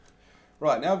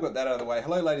Right, now I've got that out of the way.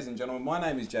 Hello, ladies and gentlemen. My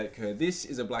name is Jake Kerr. This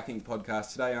is a Black Ink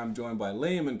podcast. Today I'm joined by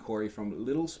Liam and Corey from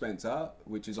Little Spencer,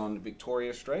 which is on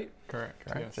Victoria Street. Correct.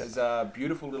 Yes. There's a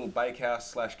beautiful little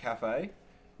bakehouse slash cafe,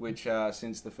 which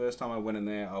since the first time I went in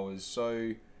there, I was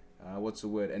so,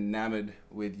 enamored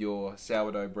with your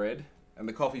sourdough bread. And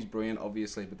the coffee's brilliant,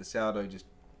 obviously, but the sourdough just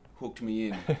hooked me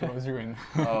in. What was you in?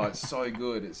 Oh, it's so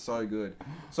good. It's so good.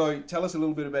 So tell us a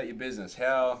little bit about your business.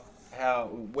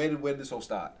 Where did this all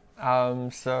start?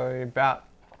 So about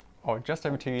just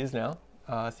over 2 years now.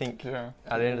 I think at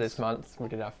the end of this month we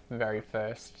did our very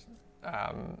first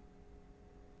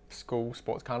school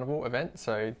sports carnival event.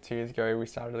 So 2 years ago we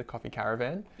started the coffee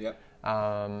caravan. Yep.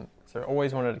 So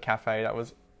always wanted a cafe. That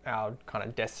was our kind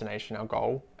of destination, our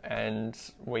goal, and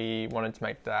we wanted to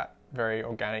make that very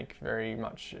organic, very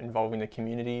much involving the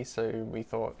community. So we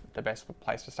thought the best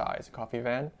place to start is a coffee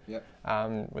van. Yep.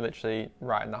 We're literally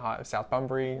right in the heart of South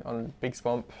Bunbury on Big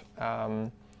Swamp.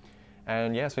 So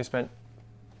we spent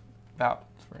about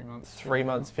 3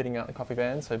 months fitting out the coffee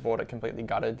van. So bought it completely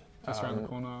gutted. Just around the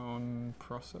corner on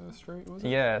Prosser Street, was it?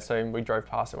 Yeah, so we drove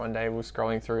past it one day. We were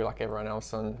scrolling through like everyone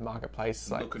else on Marketplace,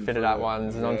 like Looking fitted for out it.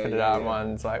 ones, non-fitted out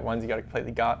ones, like ones you got to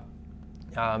completely gut.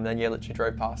 Literally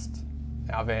drove past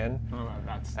our van,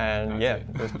 That's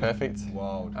it was perfect.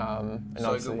 Wild. And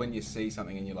so good when you see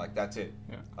something and you're like, that's it.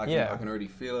 Yeah. I can already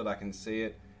feel it, I can see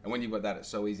it. And when you've got that, it's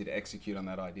so easy to execute on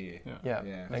that idea. Yeah,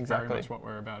 That's exactly. very much what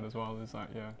we're about as well, is like,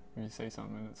 when you see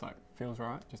something and it's like, feels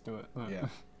right, just do it.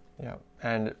 Yeah,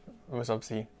 and it was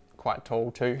obviously quite tall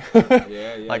too.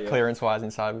 Clearance-wise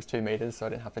inside was 2 meters, so I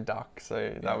didn't have to duck.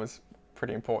 So that was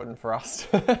pretty important for us.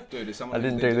 Dude, if someone I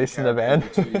didn't do this in the van.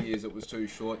 For 2 years, it was too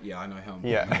short. Yeah, I know how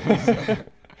important that is.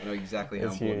 I know exactly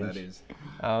how important that is.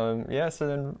 So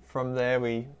then from there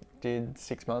we did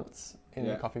 6 months in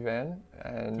the coffee van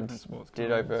and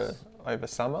did over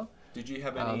summer. Did you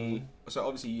have any... So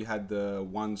obviously you had the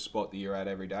one spot that you're at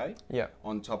every day. Yeah.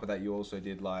 On top of that, you also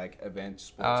did like events,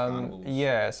 sports carnivals.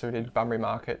 Yeah, so we did Bunbury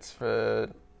markets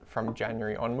from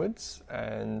January onwards,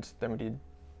 and then we did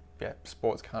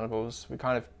sports carnivals. We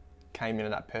kind of came into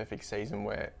that perfect season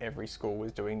where every school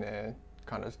was doing their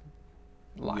kind of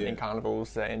lightning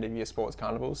carnivals, their end of year sports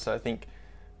carnivals. So I think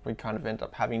we kind of ended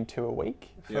up having 2 a week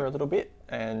for a little bit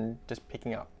and just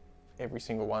picking up every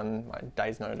single one, like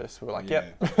day's notice. We were like,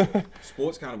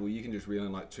 Sports carnival, you can just reel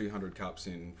in like 200 cups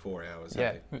in 4 hours.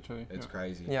 Yeah. Literally. It's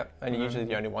crazy. Yep, and you're usually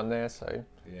the only one there, so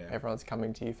everyone's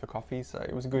coming to you for coffee. So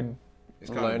it was a good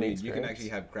learning experience. You can actually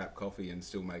have crap coffee and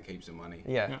still make heaps of money.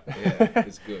 Yeah,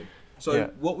 it's good. So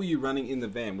what were you running in the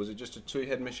van? Was it just a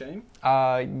 2-head machine?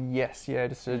 Yes,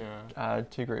 just a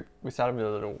 2-group. We started with a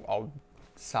little old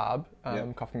Saab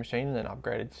coffee machine and then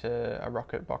upgraded to a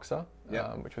Rocket Boxer,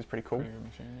 which was pretty cool. Pretty good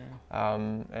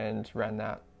machine, and ran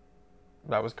that.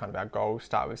 That was kind of our goal,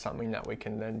 start with something that we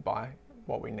can then buy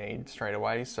what we need straight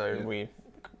away. So we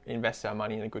invested our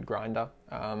money in a good grinder.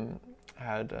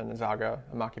 Had a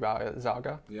remarkably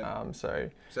Zaga. So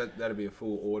that'd be a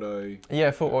full auto.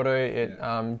 Yeah, full auto. It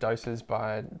doses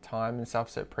by time and stuff,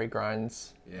 so it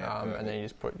pre-grinds. And then you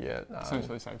just put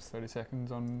essentially saves 30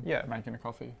 seconds on making a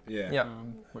coffee.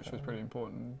 Which was pretty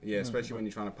important. Yeah, especially when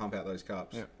you're trying to pump out those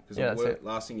cups. Because the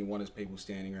last thing you want is people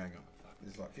standing around going, "Fuck,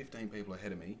 there's like 15 people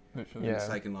ahead of me." Literally. It's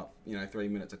taking like 3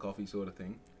 minutes of coffee, sort of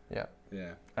thing.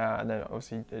 And then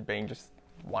obviously it being just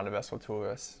one of us or 2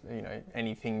 of us,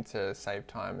 anything to save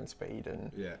time and speed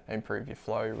and improve your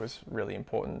flow was really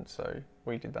important. So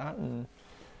we did that and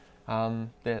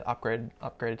upgraded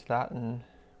to that, and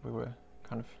we were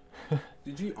kind of.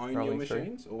 Did you own your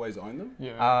machines? Always own them?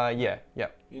 Yeah.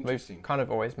 Interesting. We've kind of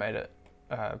always made it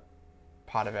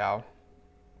part of our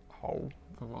whole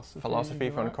philosophy,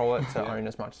 if you want to call it, to own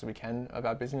as much as we can of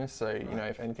our business. So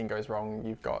if anything goes wrong,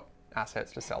 you've got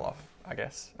assets to sell off, I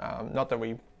guess. Not that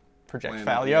we project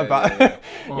failure, but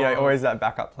always that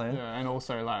backup plan. Yeah, and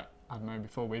also like, I don't know,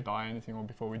 before we buy anything or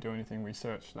before we do anything, we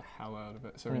search the hell out of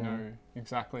it, so we know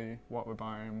exactly what we're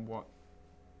buying, what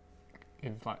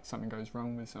if like something goes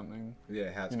wrong with something.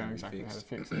 How it's going to exactly be fixed.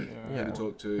 How to fix it. Who to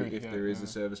talk to if there is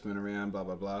a serviceman around. Blah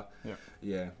blah blah.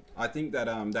 I think that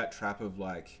that trap of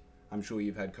like, I'm sure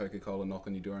you've had Coca-Cola knock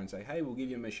on your door and say, "Hey, we'll give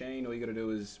you a machine. All you got to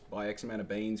do is buy X amount of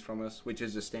beans from us," which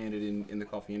is a standard in the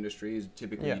coffee industry. Is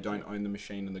typically you don't own the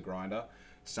machine and the grinder.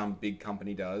 Some big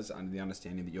company does, under the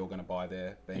understanding that you're going to buy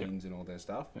their beans and all their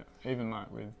stuff. Yeah, even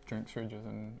like with drinks fridges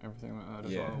and everything like that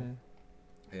as well.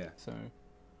 Yeah. So,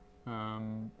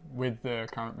 with the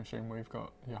current machine we've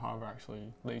got, Yahava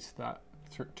actually leased that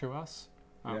to us,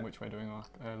 which we're doing like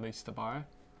a lease to buy.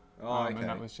 And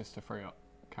that was just to free up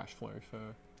cash flow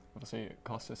for. Obviously, it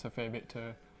costs us a fair bit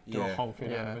to do a whole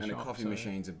fit out of a and shop. a coffee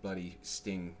machine's a bloody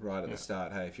sting right at the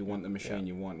start. Hey, if you want the machine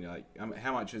you want, you're like,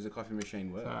 how much is a coffee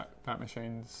machine worth? So that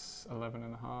machine's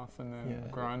 11.5, and then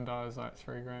grinder is like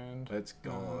 $3,000. Let's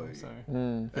go. So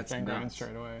that's 15 grand nuts.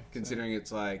 straight away. Considering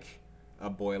it's like a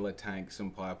boiler tank,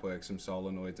 some pipework, some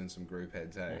solenoids, and some group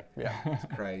heads. Hey, it's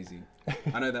crazy.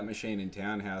 I know that machine in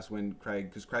Townhouse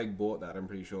because Craig bought that. I'm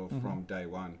pretty sure from day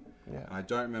one. Yeah. I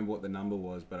don't remember what the number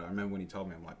was, but I remember when he told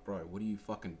me, I'm like, bro, what are you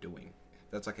fucking doing?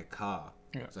 That's like a car.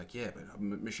 Yeah. It's like, but a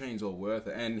machine's all worth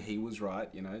it. And he was right,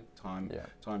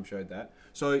 time showed that.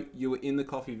 So you were in the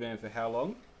coffee van for how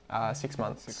long? 6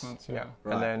 months. 6 months, yeah.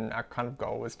 Right. And then our kind of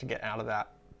goal was to get out of that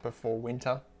before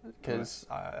winter, because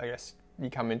I guess you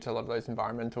come into a lot of those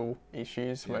environmental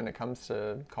issues when it comes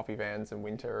to coffee vans and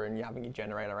winter, and you're having your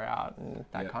generator out and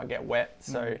that can't get wet.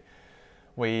 So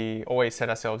we always set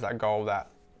ourselves that goal that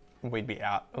we'd be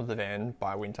out of the van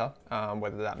by winter,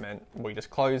 whether that meant we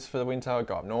just close for the winter,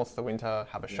 go up north for the winter,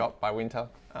 have a shop by winter.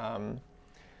 And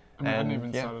we hadn't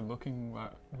even started looking.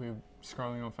 Like, we were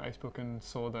scrolling on Facebook and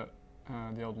saw that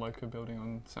the old Loca building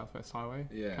on Southwest Highway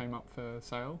came up for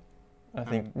sale. I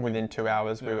think within 2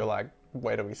 hours we were like,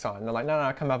 where do we sign? They're like,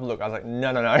 no, come have a look. I was like,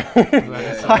 no.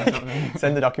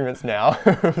 Send the documents now.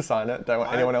 We'll sign it. Don't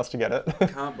want anyone else to get it. I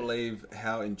can't believe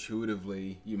how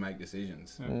intuitively you make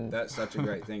decisions. That's such a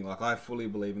great thing. Like, I fully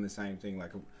believe in the same thing.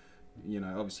 Like,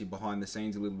 obviously behind the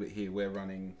scenes a little bit here, we're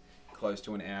running close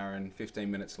to an hour and 15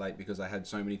 minutes late because I had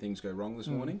so many things go wrong this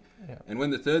morning. Yeah. And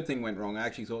when the third thing went wrong, I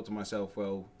actually thought to myself,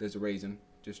 well, there's a reason.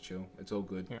 Just chill. It's all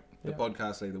good. The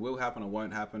podcast either will happen or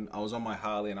won't happen. I was on my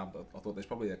Harley and I thought there's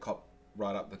probably a cop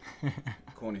right up the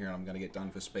corner here and I'm going to get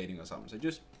done for speeding or something. So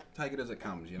just take it as it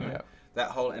comes,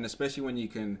 that whole, and especially when you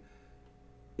can,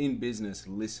 in business,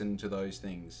 listen to those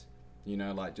things,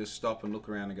 like just stop and look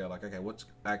around and go like, okay, what's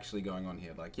actually going on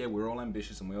here? Like, we're all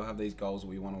ambitious and we all have these goals that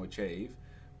we want to achieve,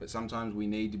 but sometimes we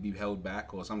need to be held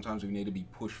back, or sometimes we need to be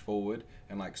pushed forward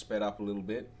and like sped up a little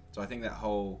bit. So I think that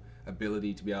whole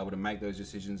ability to be able to make those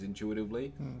decisions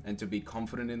intuitively and to be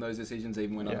confident in those decisions,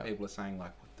 even when other people are saying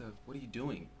like, what are you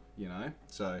doing?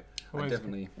 So always, I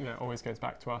definitely always goes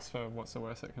back to us for what's the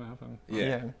worst that can happen.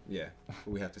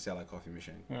 We have to sell our coffee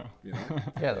machine.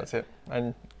 That's it.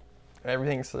 And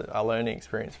everything's a learning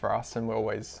experience for us, and we're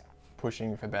always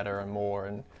pushing for better and more,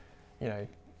 and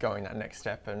going that next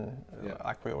step. And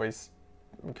like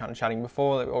we kind of chatting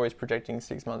before, that we're always projecting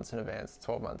 6 months in advance,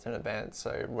 12 months in advance.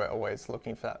 So we're always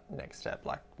looking for that next step.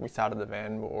 Like, we started the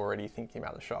van, we're already thinking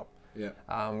about the shop.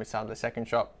 We started the second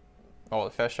shop, or the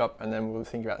first shop, and then we were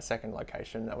thinking about the second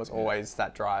location. That was always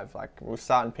that drive. Like, we'll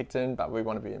start in Picton, but we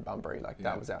want to be in Bunbury. Like,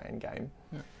 that was our end game.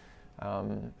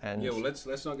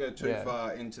 Let's not go too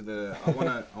far into the. I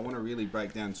want to really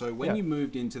break down. So when you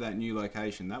moved into that new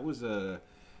location, that was a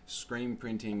screen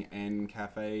printing and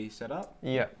cafe setup?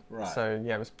 Yeah. Right. So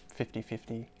it was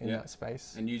 50-50 in that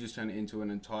space. And you just turned it into an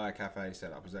entire cafe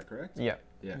setup, is that correct? Yeah.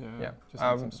 Just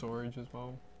had some storage as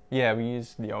well. Yeah, we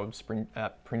used the old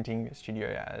printing studio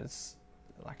as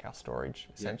like our storage,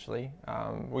 essentially.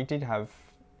 We did have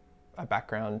a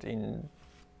background in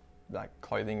like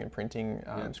clothing and printing,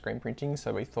 screen printing,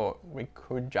 so we thought we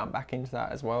could jump back into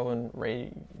that as well and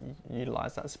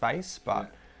re-utilize that space,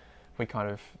 but we kind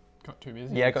of got too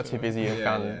busy. Got too busy and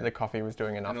found the coffee was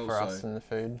doing enough for us and the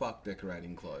food. Fuck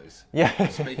decorating clothes. Yeah.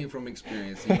 Speaking from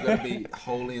experience, you've got to be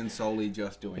wholly and solely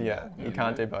just doing that. You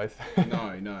can't do both.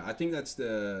 No. I think that's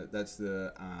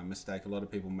the mistake a lot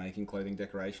of people make in clothing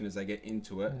decoration, is they get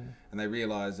into it and they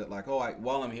realise that like,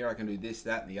 while I'm here I can do this,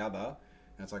 that and the other.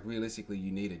 And it's like, realistically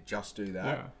you need to just do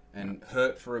that and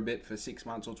hurt for a bit for 6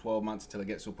 months or 12 months until it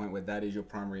gets to a point where that is your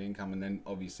primary income, and then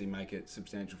obviously make it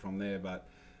substantial from there. But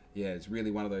it's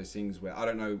really one of those things where I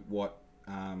don't know what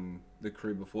the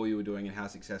crew before you were doing and how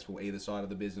successful either side of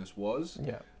the business was.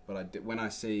 Yeah. But when I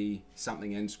see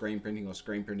something in screen printing or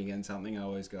screen printing in something, I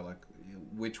always go like,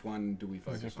 which one do we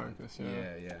focus on?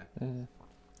 Mm-hmm.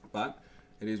 But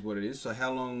it is what it is. So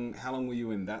how long were you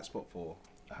in that spot for?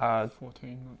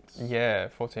 14 months. Yeah,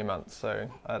 14 months. So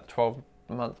at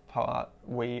 12-month part,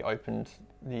 we opened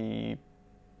the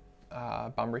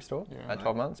Bunbury store at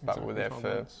 12 months, but we were there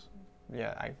for... Months.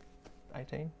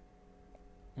 18?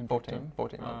 14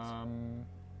 months.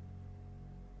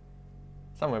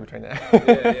 Somewhere between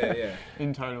there. Yeah.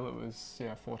 In total it was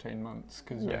 14 months,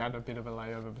 because we had a bit of a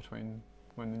layover between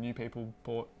when the new people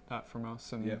bought that from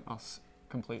us and us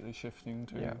completely shifting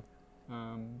to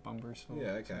Bunbury store.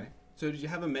 Yeah, okay. So did you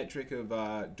have a metric of,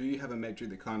 do you have a metric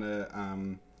that kind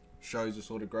of shows the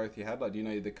sort of growth you had? Like, do you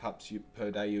know the cups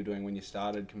per day you were doing when you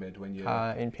started compared to when you...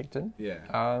 in Picton? Yeah.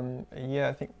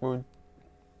 I think we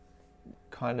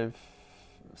kind of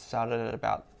started at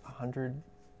about 100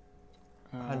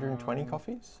 120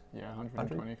 coffees. Yeah,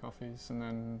 120 coffees, and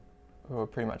then we were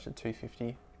pretty much at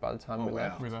 250 by the time we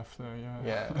left. We left there,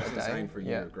 That's insane for a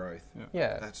year of growth.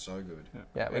 Yeah. That's so good.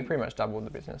 Yeah, we pretty much doubled the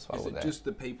business while we were there. Is it just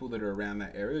the people that are around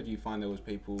that area? Or do you find there was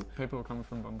people... People were coming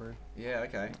from Bunbury. Yeah,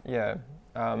 okay. Yeah.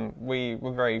 We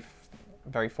were very,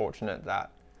 very fortunate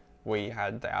that we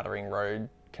had the Outer Ring Road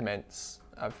commence,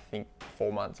 I think,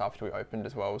 4 months after we opened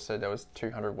as well. So there was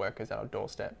 200 workers at our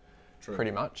doorstep,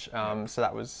 pretty much. So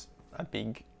that was a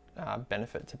big...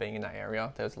 benefit to being in that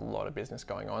area. There's a lot of business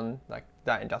going on. Like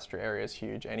that industrial area is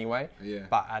huge anyway. Yeah.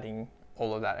 But adding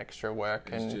all of that extra work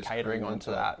and catering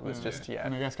onto that was just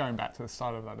And I guess going back to the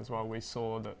start of that as well, we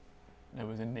saw that there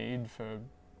was a need for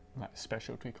like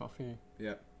specialty coffee.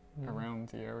 Around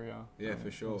the area. Yeah,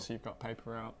 for sure. So you've got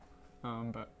paper out,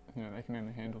 but you know they can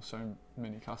only handle so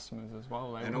many customers as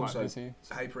well. They and were also quite busy.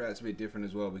 Paper out's a bit different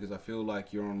as well because I feel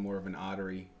like you're on more of an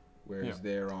artery. Whereas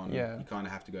they're on, you kind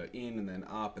of have to go in and then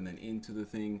up and then into the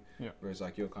thing. Whereas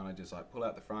like you're kind of just like pull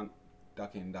out the front,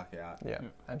 duck in, duck out.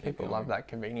 And people love that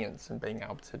convenience and being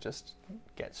able to just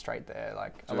get straight there.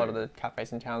 Like a lot of the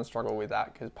cafes in town struggle with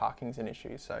that because parking's an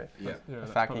issue. So the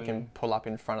fact you can pull up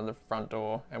in front of the front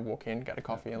door and walk in, get a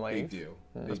coffee and leave. Big deal.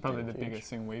 That's probably the biggest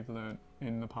thing we've learnt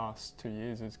in the past 2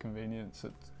 years is convenience.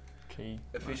 It's key.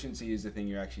 Efficiency is the thing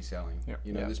you're actually selling.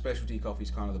 You know, the specialty coffee is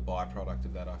kind of the byproduct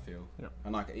of that, I feel.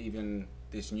 And like even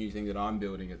this new thing that I'm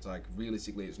building, it's like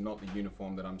realistically it's not the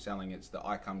uniform that I'm selling, it's the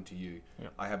I come to you.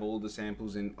 I have all the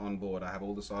samples on board, I have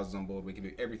all the sizes on board, we can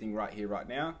do everything right here, right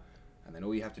now, and then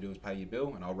all you have to do is pay your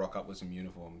bill and I'll rock up with some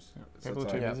uniforms. So people are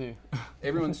too busy.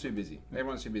 Everyone's too busy.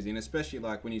 Everyone's too busy. And especially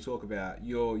like when you talk about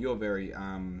you're very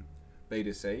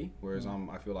B2C, whereas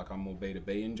I feel like I'm more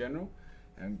B2B in general.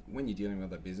 And when you're dealing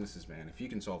with other businesses, man, if you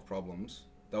can solve problems,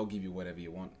 they'll give you whatever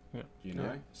you want. You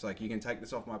know? It's like, you can take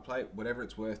this off my plate, whatever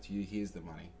it's worth to you, here's the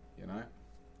money, you know?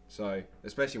 So,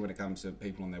 especially when it comes to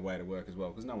people on their way to work as well,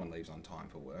 because no one leaves on time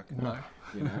for work. No.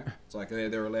 You know? It's like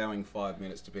they're allowing 5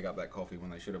 minutes to pick up that coffee when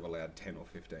they should have allowed 10 or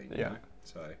 15, you know?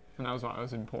 So. And that was why it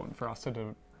was important for us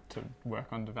to work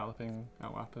on developing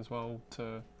our app as well,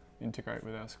 to integrate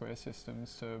with our Square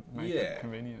systems to make it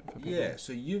convenient for people. Yeah,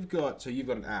 so you've got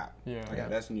an app. Okay,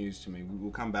 that's news to me. We'll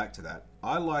come back to that.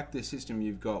 I like the system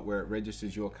you've got where it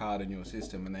registers your card in your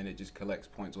system and then it just collects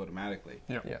points automatically.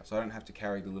 So I don't have to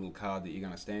carry the little card that you're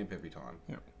going to stamp every time.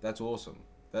 That's awesome.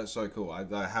 That's so cool.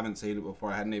 I haven't seen it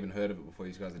before. I hadn't even heard of it before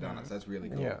you guys have done it. So that's really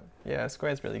cool. Yeah,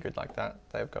 Square's really good like that.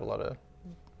 They've got a lot of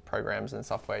programs and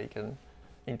software you can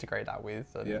integrate that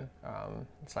with. And,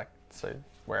 it's like, so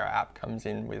where our app comes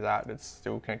in with that, it's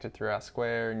still connected through our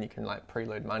Square, and you can like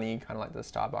preload money, kind of like the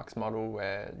Starbucks model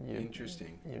where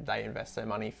they invest their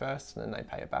money first and then they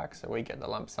pay it back. So we get the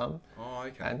lump sum. Oh,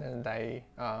 okay. And then they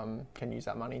can use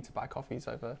that money to buy coffees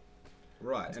over.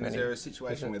 Right. And is there a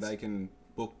situation where they can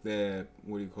book their,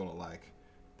 what do you call it, like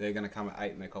they're going to come at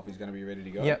 8 and their coffee's going to be ready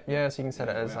to go? Yeah. So you can set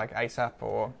it as like ASAP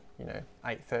or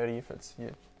 8:30 if it's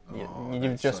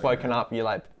you've just woken up. You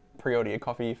like pre-order your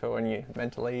coffee for when you're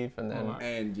meant to leave, and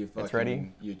then it's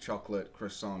ready. Your chocolate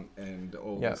croissant and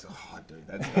all this. Oh, dude,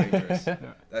 that's dangerous.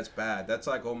 That's bad. That's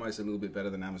like almost a little bit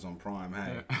better than Amazon Prime.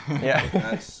 Hey,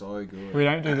 that's so good. We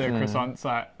don't do their croissants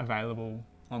like available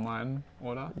online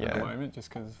order at the moment, just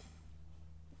because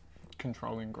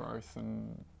controlling growth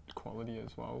and quality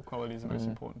as well. Quality is the most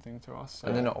important thing to us. So.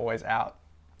 And they're not always out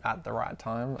at the right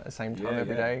time at the same time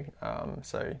every day.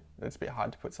 So it's a bit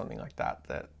hard to put something like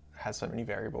that has so many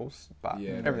variables, but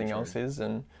everything else is,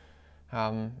 and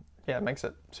it makes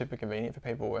it super convenient for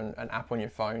people. And an app on your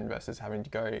phone versus having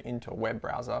to go into a web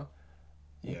browser,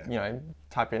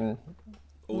 type in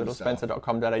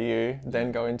littlespencer.com.au,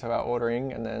 then go into our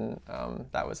ordering, and then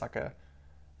that was like it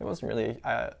wasn't really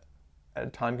a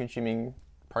time-consuming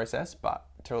process, but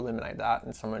to eliminate that,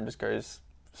 and someone just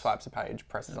swipes a page,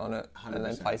 presses on it, 100%. And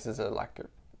then places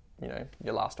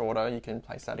your last order, you can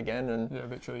place that again, and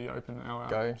literally you open our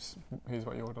app, here's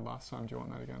what you ordered last time, do you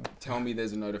want that again? Tell me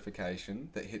there's a notification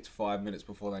that hits 5 minutes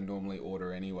before they normally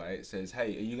order anday. It says,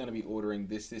 hey, are you going to be ordering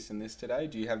this and this today?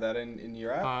 Do you have that in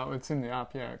your app? It's in the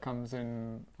app, it comes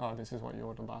in, this is what you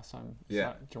ordered last time. Do you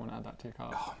want to add that to your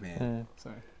cart? Oh man.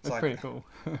 So it's pretty cool.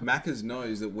 Macca's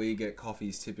knows that we get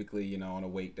coffees typically, on a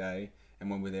weekday. And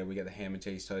when we're there, we get the ham and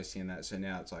cheese toasty and that. So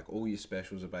now it's like all your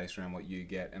specials are based around what you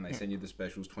get, and they send you the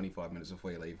specials 25 minutes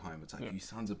before you leave home. It's like, you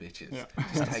sons of bitches,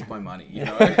 just take my money,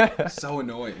 So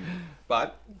annoying.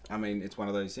 But, I mean, it's one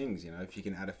of those things, if you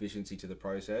can add efficiency to the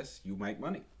process, you'll make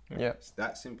money. It's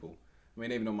that simple. I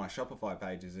mean, even on my Shopify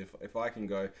pages, if I can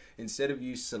go, instead of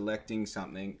you selecting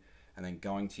something and then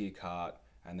going to your cart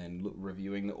and then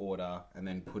reviewing the order, and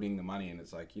then putting the money in.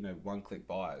 It's like, you know, one-click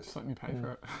buyers. Just let me pay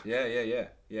for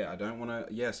it. Yeah. I don't want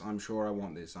to. Yes, I'm sure I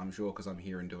want this. I'm sure because I'm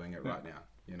here and doing it right now.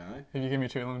 You know. If you give me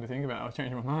too long to think about it, I'll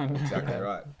change my mind.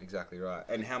 Exactly right.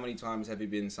 And how many times have you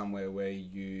been somewhere where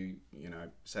you know,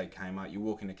 say Kmart, you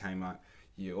walk into Kmart,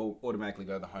 you automatically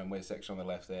go to the homeware section on the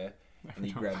left there, and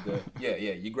you grab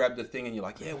you grab the thing, and you're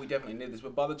like, yeah, we definitely need this.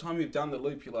 But by the time you've done the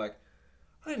loop, you're like,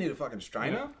 I don't need a fucking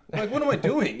strainer. Like, what am I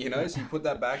doing? You know, so you put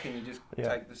that back and you just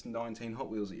take this 19 Hot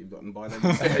Wheels that you've got and buy them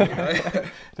instead, you know?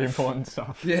 The important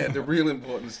stuff. Yeah, the real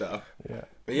important stuff. Yeah.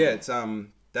 But yeah, it's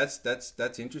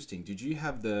that's interesting. Did you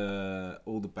have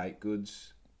all the baked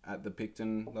goods at the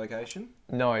Picton location?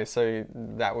 No, so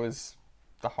that was,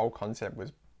 the whole concept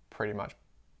was pretty much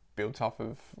built off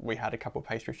of, we had a couple of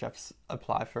pastry chefs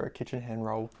apply for a kitchen hand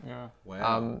roll. Yeah.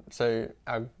 Wow. So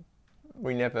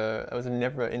it was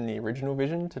never in the original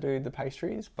vision to do the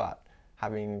pastries, but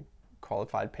having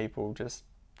qualified people just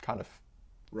kind of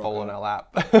fall in our lap.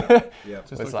 Yeah.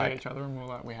 Just look at each other and we're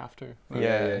like, we have to. Like,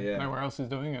 yeah. Nowhere else is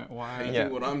doing it. Why? You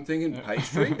think what I'm thinking?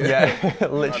 Pastry? Yeah,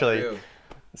 literally.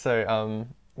 So,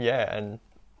 and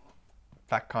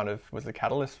that kind of was the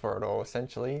catalyst for it all,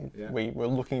 essentially. Yeah. We were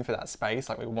looking for that space.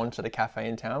 Like, we wanted a cafe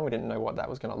in town. We didn't know what that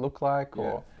was going to look like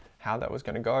or how that was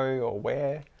going to go or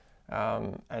where.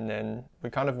 And then we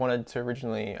kind of wanted to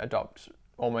originally adopt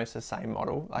almost the same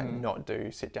model, like not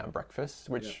do sit-down breakfast,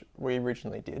 which we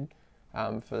originally did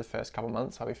for the first couple of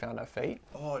months while we found our feet.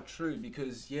 Oh, true,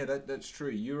 because, that's true.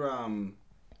 You're,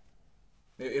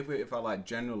 if I like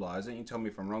generalize it, you tell me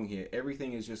if I'm wrong here,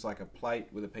 everything is just like a plate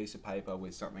with a piece of paper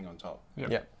with something on top.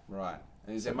 Yep. Right.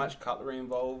 And is there much cutlery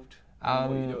involved in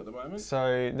what you do at the moment?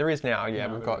 So there is now,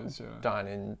 we've got done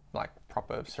in like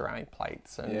proper ceramic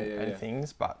plates and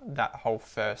things, but that whole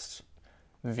first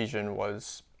vision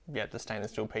was, the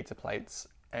stainless steel pizza plates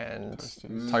and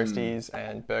toasties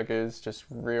and burgers, just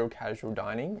real casual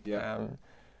dining. Yeah.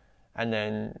 And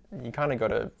then you kind of got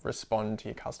to respond to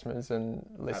your customers and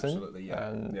listen. Absolutely, yeah.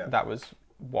 And that was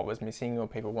what was missing, or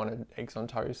people wanted eggs on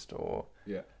toast, or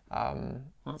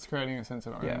that's creating a sense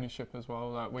of ownership as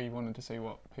well. Like, we wanted to see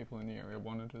what people in the area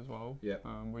wanted as well. Yeah.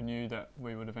 We knew that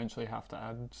we would eventually have to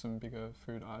add some bigger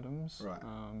food items. Right.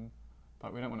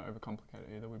 But we don't want to overcomplicate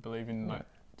it either. We believe in like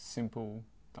simple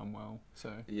done well.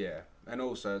 So and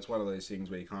also it's one of those things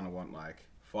where you kind of want like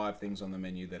 5 things on the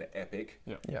menu that are epic,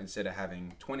 instead of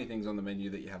having 20 things on the menu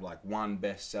that you have like one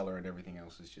bestseller and everything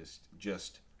else is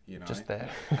just you know, just there.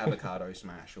 avocado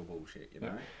smash or bullshit, you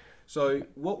know. So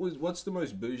what's the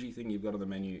most bougie thing you've got on the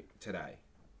menu today?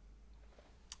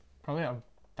 Probably our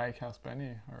bakehouse Benny,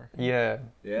 I reckon. Yeah,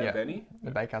 Benny?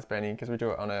 The bakehouse Benny, because we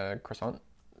do it on a croissant.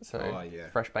 So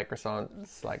fresh baked croissant,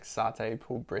 it's like satay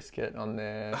pulled brisket on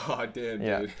there. Oh damn,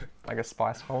 dude. Like a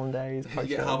spiced hollandaise. You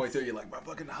get halfway through, you're like, my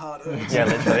fucking heart hurts. Yeah,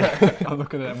 literally. I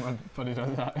look at it and my body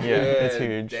does that. Yeah, it's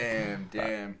huge.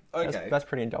 Damn. Okay. That's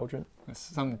pretty indulgent. It's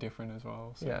something different as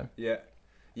well. So.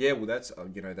 Yeah, well, that's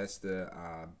that's the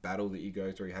battle that you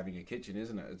go through having a kitchen,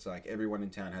 isn't it? It's like everyone in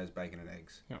town has bacon and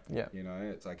eggs. Yeah. You know,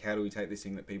 it's like, how do we take this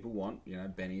thing that people want, you know,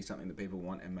 Benny's something that people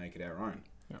want, and make it our own?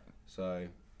 Yeah. So,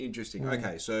 interesting.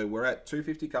 Okay, so we're at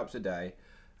 250 cups a day.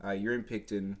 You're in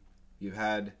Picton. You've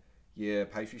had your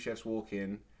pastry chefs walk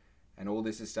in, and all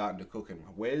this is starting to cook. And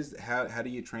how do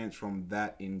you transform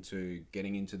that into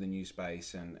getting into the new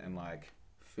space and like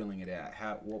filling it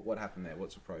out? What happened there?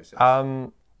 What's the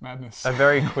process? Madness. A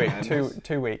very quick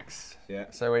 2 weeks. Yeah.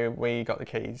 So we got the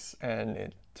keys,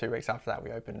 and 2 weeks after that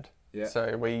we opened. Yeah.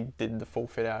 So we did the full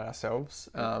fit out ourselves.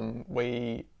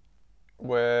 We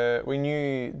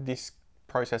knew this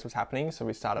process was happening, so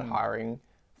we started hiring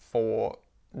for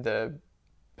the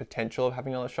potential of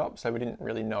having another shop. So we didn't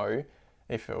really know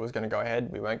if it was going to go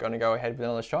ahead. We weren't going to go ahead with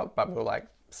another shop, but we were like,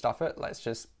 stuff it, let's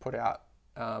just put out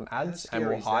ads and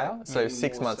we'll hire. So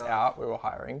 6 months out we were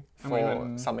hiring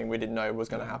for something we didn't know was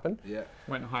going to happen.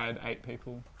 Went and hired 8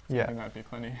 people. I think that'd be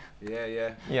plenty.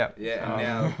 Yeah. And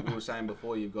now we were saying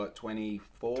before, you've got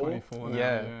 24. 24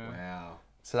 now. Wow.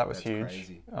 So that was That's huge.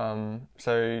 Crazy.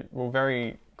 So we're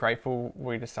very grateful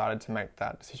we decided to make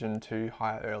that decision to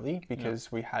hire early,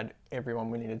 because we had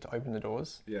everyone we needed to open the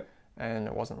doors. Yeah. And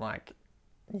it wasn't like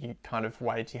you kind of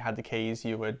waited till you had the keys,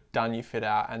 you were done, you fit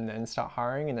out, and then start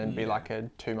hiring, and then be like a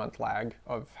 2-month lag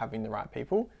of having the right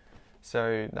people.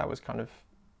 So that was kind of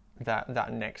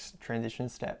that next transition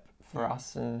step for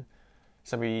us. And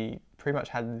so we pretty much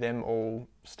had them all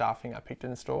staffing our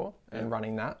Picton store and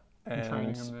running that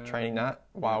and training that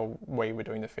while we were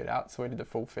doing the fit out. So we did the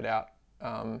full fit out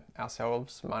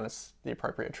ourselves, minus the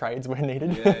appropriate trades where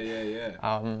needed.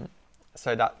 Yeah.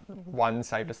 So that one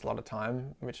saved us a lot of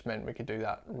time, which meant we could do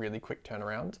that really quick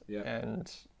turnaround. Yeah.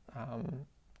 And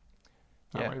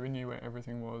That way we knew where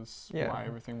everything was, why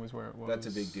everything was where it was. That's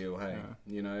a big deal, hey.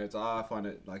 Yeah. You know, I find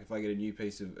it, like, if I get a new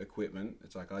piece of equipment,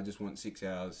 it's like I just want 6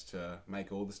 hours to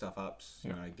make all the stuff up, you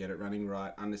know, get it running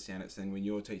right, understand it. So then when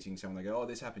you're teaching someone, they go, oh,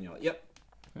 this happened. You're like, yep,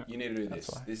 you need to do this.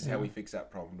 This is how we fix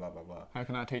that problem, blah, blah, blah. How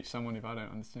can I teach someone if I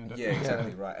don't understand it? Yeah,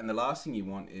 exactly right. And the last thing you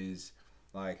want is,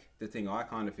 like, the thing I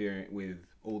kind of fear with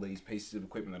all these pieces of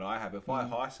equipment that I have, if I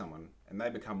hire someone and they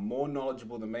become more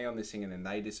knowledgeable than me on this thing and then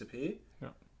they disappear,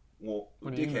 well,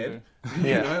 dickhead,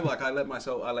 you know, like I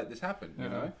let this happen, you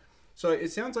know? So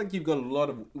it sounds like you've got a lot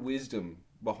of wisdom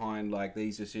behind, like,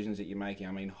 these decisions that you're making.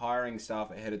 I mean, hiring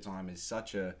staff ahead of time is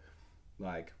such a,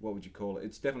 like, what would you call it?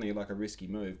 It's definitely like a risky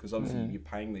move because obviously you're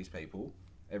paying these people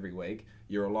every week.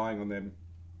 You're relying on them,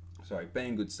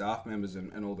 being good staff members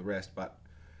and all the rest, but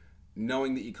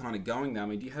knowing that you're kind of going there, I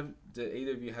mean, do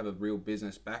either of you have a real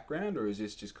business background, or is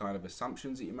this just kind of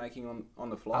assumptions that you're making on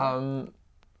the fly?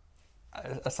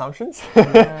 Assumptions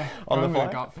on the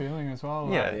fly. Gut feeling as well.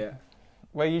 Yeah.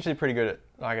 We're usually pretty good at,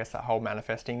 I guess, that whole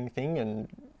manifesting thing and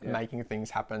making things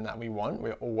happen that we want.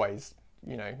 We're always,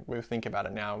 you know, we'll think about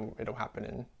it now, it'll happen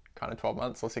in kind of 12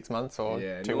 months or 6 months or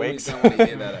 2 weeks. Don't want to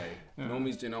hear that, eh?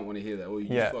 Normies do not want to hear that. Or you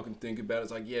just fucking think about it.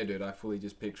 It's like, yeah, dude, I fully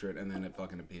just picture it and then it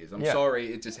fucking appears. I'm sorry,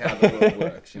 it's just how the world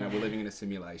works. You know, we're living in a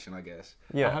simulation, I guess.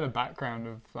 Yeah. I had a background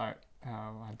of, like,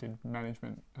 I did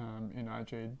management in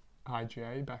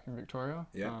IGA back in Victoria,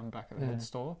 back at the head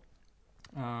store.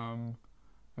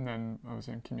 And then I was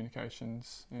in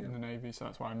communications in the Navy, so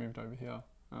that's why I moved over here.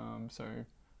 So,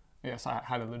 yes, I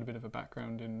had a little bit of a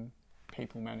background in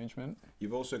people management.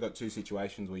 You've also got two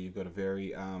situations where you've got a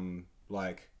very,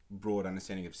 like, broad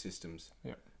understanding of systems.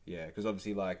 Yeah, because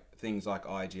obviously, like, things like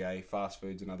IGA, fast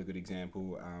food's another good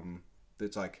example.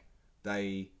 That's like,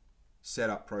 they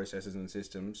set up processes and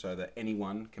systems so that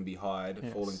anyone can be hired,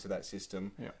 fall into that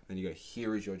system. Then you go,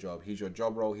 here is your job. Here's your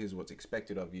job role. Here's what's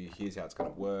expected of you. Here's how it's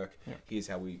going to work. Here's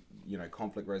how we, you know,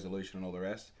 conflict resolution and all the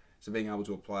rest. So being able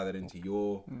to apply that into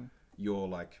your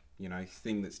like, you know,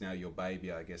 thing that's now your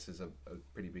baby, I guess, is a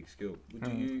pretty big skill.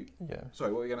 Would you...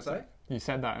 Sorry, what were you going to say? You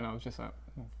said that and I was just like,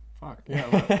 oh, fuck. Yeah,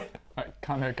 like, it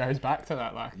kind of goes back to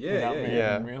that, like, without me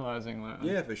even realising that.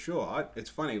 Yeah, for sure. It's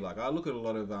funny, like, I look at a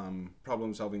lot of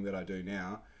problem solving that I do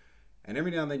now, and every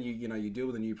now and then, you know, you deal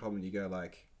with a new problem and you go,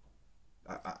 like,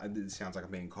 it sounds like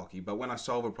I'm being cocky, but when I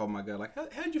solve a problem, I go, like,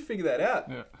 how'd you figure that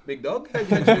out, big dog?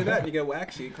 How'd you do that? And you go, well,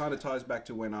 actually, it kind of ties back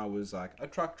to when I was, like, a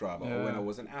truck driver, or when I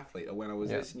was an athlete, or when I was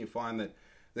this, and you find that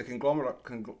the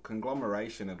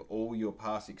conglomeration of all your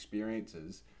past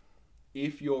experiences,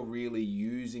 if you're really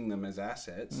using them as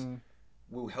assets,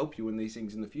 will help you in these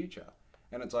things in the future.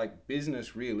 And it's like,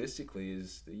 business realistically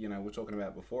is, you know, we're talking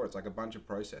about before, it's like a bunch of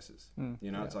processes.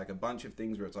 You know, it's like a bunch of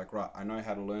things where it's like, right, I know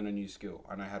how to learn a new skill.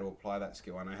 I know how to apply that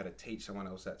skill. I know how to teach someone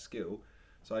else that skill.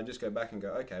 So I just go back and go,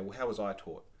 okay, well, how was I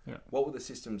taught? What were the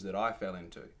systems that I fell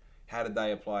into? How did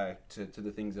they apply to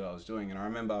the things that I was doing? And I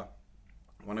remember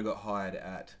when I got hired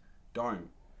at Dome,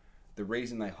 the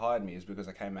reason they hired me is because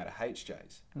I came out of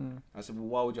HJ's. I said, well,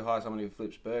 why would you hire someone who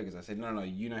flips burgers? I said, no,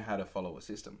 you know how to follow a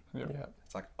system.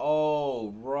 It's like,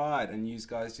 oh, right. And you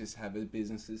guys just have a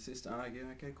business system. Oh, yeah,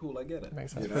 okay, cool, I get it.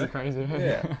 Makes sense. Pretty crazy.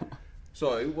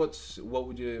 So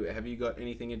have you got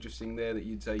anything interesting there that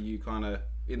you'd say you kind of,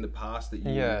 in the past that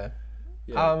you...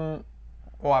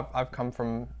 Well, I've come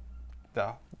from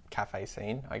the cafe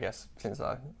scene, I guess, since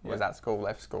I was at school,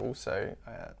 left school. So...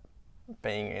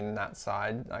 being in that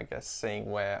side, I guess, seeing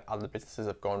where other businesses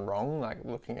have gone wrong, like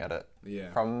looking at it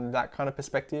from that kind of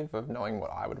perspective of knowing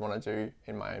what I would want to do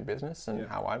in my own business and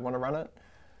how I'd want to run it.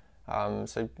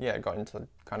 Got into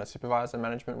kind of supervisor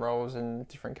management roles in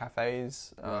different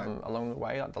cafes along the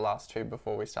way, like the last two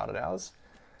before we started ours.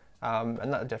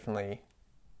 And that definitely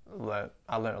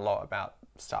I learned a lot about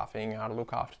staffing, how to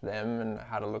look after them and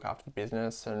how to look after the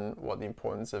business and what the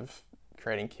importance of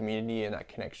creating community and that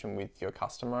connection with your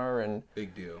customer and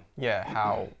big deal.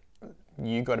 How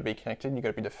you got to be connected, you got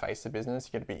to be the face of business,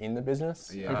 you got to be in the business.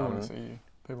 People want to see you.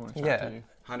 People want to chat to you.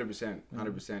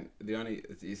 100%.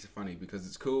 It's funny because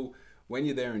it's cool when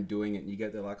you're there and doing it and you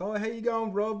get there like, oh, how you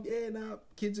going, Rob? Yeah, no,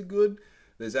 kids are good.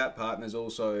 There's that part, and there's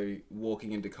also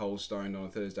walking into Coldstone on a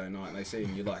Thursday night and they see you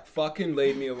and you're like, fucking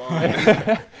leave me alone.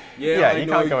 You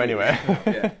can't go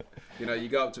anywhere. You know, you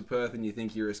go up to Perth and you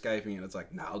think you're escaping and it's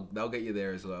like, no, they'll get you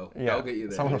there as well. Yeah, they'll get you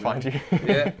there. Someone will find you.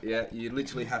 Yeah. You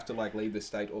literally have to like leave the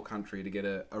state or country to get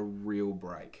a real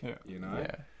break, you know?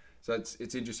 Yeah. So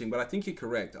it's interesting, but I think you're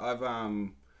correct. I've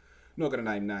not going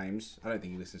to name names. I don't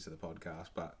think he listens to the podcast,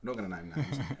 but I'm not going to name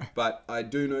names. But I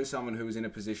do know someone who was in a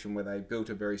position where they built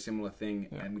a very similar thing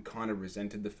and kind of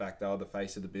resented the fact they were the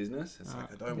face of the business. It's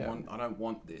like, I don't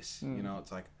want this. You know,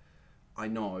 it's like, I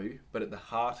know, but at the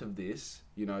heart of this,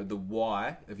 you know, the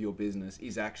why of your business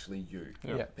is actually you.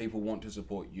 Yeah. People want to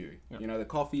support you. Yeah. You know, the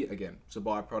coffee, again, it's a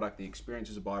byproduct. The experience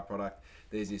is a byproduct.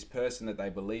 There's this person that they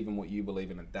believe in what you believe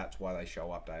in, and that's why they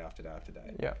show up day after day after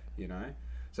day. Yeah. You know?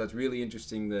 So it's really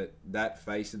interesting that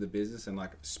face of the business, and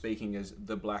like speaking as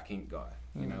the black ink guy.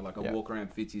 You know, like I walk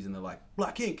around Fitzy's and they're like,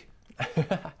 black ink.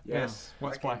 Yes.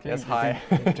 What's black ink? Yes, hi.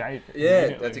 Jade.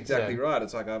 Yeah, that's exactly right.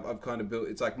 It's like I've kind of built.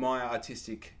 It's like my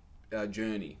artistic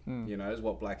journey. You know, is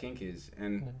what black ink is.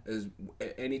 And as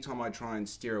anytime I try and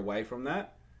steer away from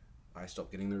that, I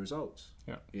stop getting the results.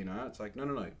 Yeah. You know, it's like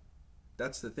no.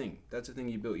 That's the thing. That's the thing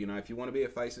you built. You know, if you want to be a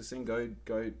face of this thing,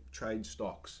 go trade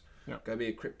stocks. Yeah. Go be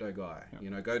a crypto guy. Yeah. You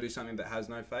know, go do something that has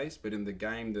no face. But in the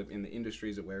game, in the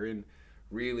industries that we're in,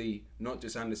 really not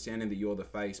just understanding that you're the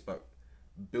face, but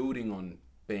building on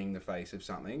being the face of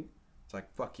something. It's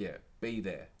like, fuck yeah, be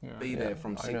there. Yeah. Be there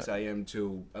from 6 a.m.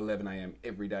 till 11 a.m.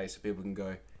 every day so people can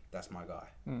go, that's my guy.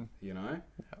 You know?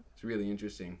 Yeah. It's really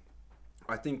interesting.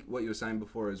 I think what you were saying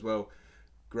before as well,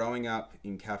 growing up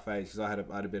in cafes, because I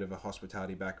had a bit of a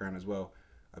hospitality background as well,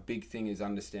 a big thing is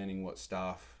understanding what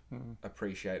staff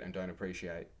appreciate and don't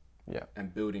appreciate. Yeah.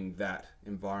 And building that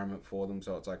environment for them.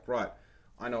 So it's like, right,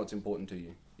 I know it's important to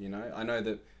you. You know? I know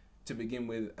that to begin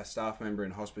with, a staff member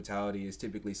in hospitality is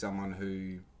typically someone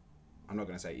who, I'm not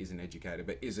going to say isn't educated,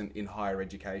 but isn't in higher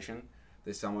education.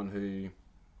 There's someone who,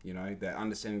 you know, they're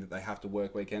understanding that they have to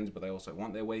work weekends, but they also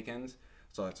want their weekends.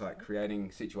 So it's like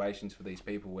creating situations for these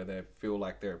people where they feel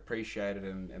like they're appreciated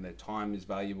and their time is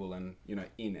valuable and, you know,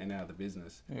 in and out of the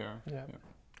business. Yeah.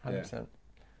 100%.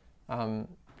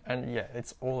 And yeah,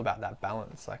 it's all about that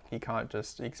balance. Like you can't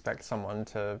just expect someone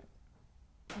to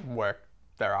work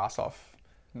their ass off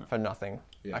for nothing.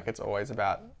 Like it's always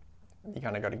about, you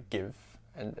kind of got to give,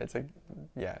 and it's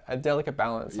a delicate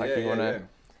balance. Like you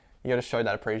got to show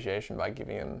that appreciation by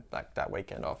giving them like that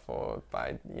weekend off, or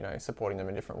by, you know, supporting them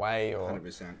in a different way. Or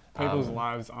 100%. People's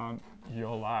lives aren't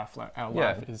your life. Like our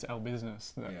life is our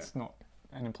business. That's not,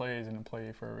 an employee is an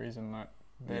employee for a reason. Like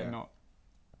they're not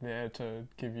there to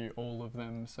give you all of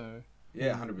them. So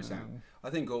 100%. I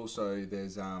think also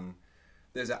there's an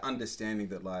understanding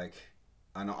that, like,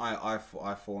 and I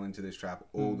fall into this trap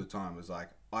all the time. It's like,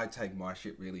 I take my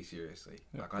shit really seriously.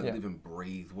 Like I live and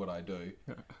breathe what I do.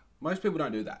 Most people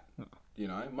don't do that. You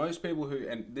know, most people who,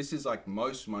 and this is like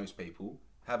most people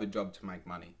have a job to make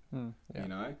money. You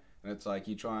know, and it's like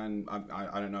you try and,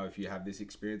 I don't know if you have this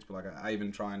experience, but like I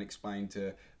even try and explain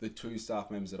to the 2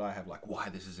 staff members that I have, like, why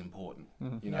this is important.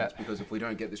 You know, it's because if we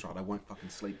don't get this right, I won't fucking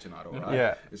sleep tonight, all right?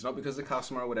 Yeah. It's not because of the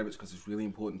customer or whatever, it's because it's really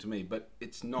important to me, but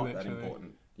it's not that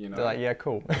important. You know? They're like, yeah,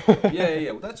 cool.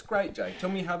 Well, that's great, Jake.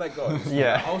 Tell me how that goes.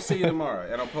 I'll see you tomorrow,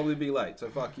 and I'll probably be late, so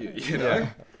fuck you, you know?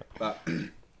 But,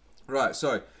 right,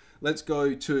 so let's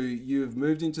go to, you've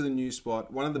moved into the new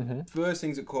spot. One of the first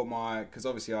things that caught my eye, because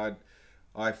obviously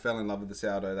I fell in love with the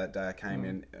sourdough that day I came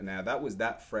in. Now, that was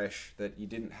that fresh that you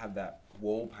didn't have that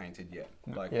wall painted yet.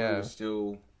 Like, it was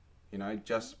still, you know,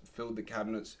 just filled the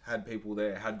cabinets, had people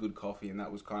there, had good coffee, and that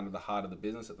was kind of the heart of the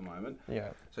business at the moment.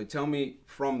 Yeah. So tell me,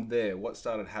 from there, what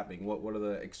started happening? What are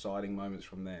the exciting moments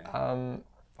from there?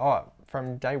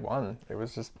 From day one, it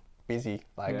was just busy.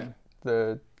 Like,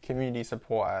 the community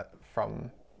support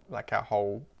from, like, our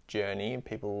whole journey,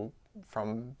 people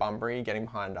from Bunbury getting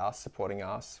behind us, supporting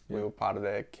us. We were part of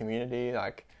their community.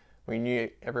 Like, we knew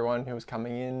everyone who was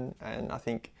coming in, and I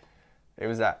think it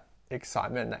was that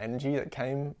excitement and energy that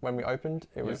came when we opened.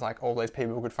 It was like all those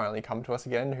people could finally come to us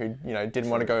again who, you know, didn't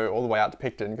want to go all the way out to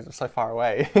Picton because it was so far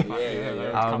away. They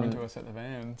were coming to us at the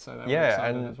van, so they were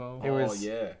excited as well. It was,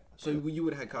 So you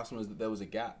would have had customers that there was a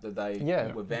gap, that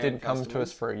they were van didn't customers. Come to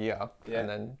us for a year and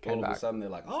then came all back. Of a sudden they're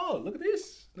like, oh, look at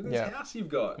this. Look at this house you've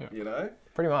got, you know?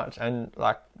 Pretty much. And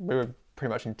like, we were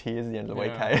pretty much in tears at the end of the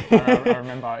week, hey? I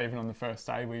remember even on the first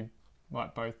day, we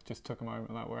like both just took a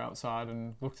moment, like we're outside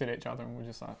and looked at each other and we're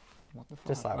just like, what the fuck?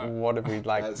 Just like, what have we,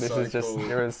 like, this so is just,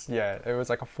 cool. it was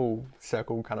like a full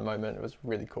circle kind of moment. It was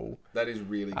really cool. That is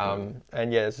really cool.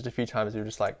 And there's just a few times we were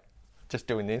just like, just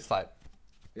doing this, like,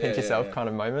 pinch yourself kind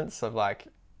of moments of like,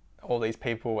 all these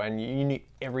people, and you knew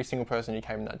every single person who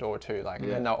came in that door too, like,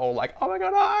 and they're all like, oh my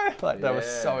god, hi! Like, they were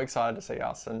so excited to see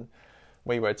us, and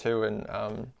we were too, and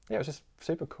it was just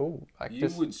super cool. Like, you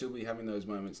would still be having those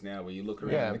moments now where you look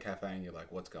around the cafe and you're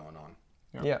like, what's going on?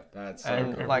 That's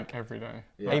so cool. Like every day.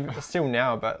 Even still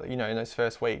now, but you know, in those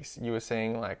first weeks, you were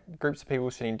seeing like groups of people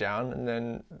sitting down, and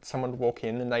then someone would walk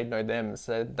in and they'd know them,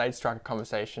 so they'd strike a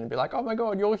conversation and be like, oh my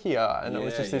god, you're here, and it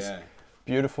was just this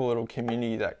beautiful little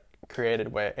community that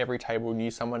created where every table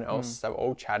knew someone else. They were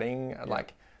all chatting,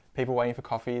 like people waiting for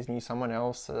coffees knew someone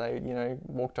else, so they, you know,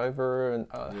 walked over and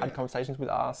had conversations with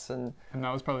us, and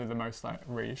that was probably the most like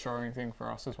reassuring thing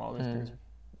for us as well, is because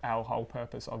our whole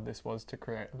purpose of this was to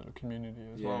create a little community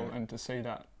as well, and to see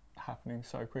that happening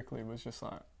so quickly was just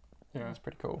like, it's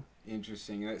pretty cool.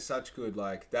 Interesting. It's such good,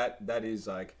 like that is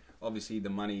like, obviously the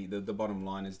money, the bottom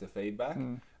line is the feedback,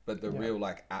 but the real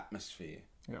like atmosphere,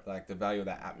 like the value of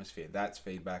that atmosphere, that's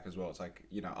feedback as well. It's like,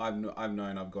 you know, I've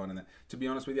gone in there. To be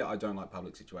honest with you, I don't like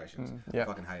public situations. I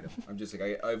fucking hate them. I'm just like, I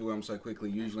get overwhelmed so quickly.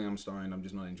 Usually I'm stoned. I'm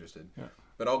just not interested.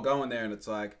 But I'll go in there and it's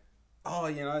like, oh,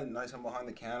 you know someone behind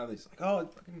the counter. It's like, oh,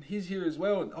 fucking he's here as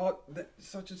well. And oh,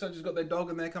 such and such has got their dog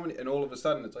and they're coming. And all of a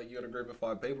sudden, it's like you got a group of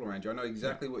 5 people around you. I know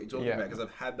exactly what you're talking about because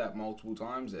I've had that multiple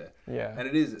times there. Yeah. And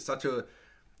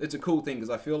it's a cool thing because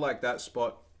I feel like that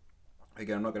spot,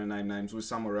 again, I'm not going to name names, was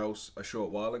somewhere else a short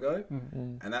while ago.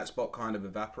 And that spot kind of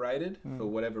evaporated for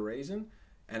whatever reason.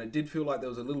 And it did feel like there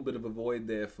was a little bit of a void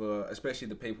there for, especially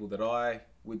the people that I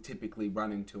would typically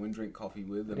run into and drink coffee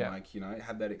with and like, you know,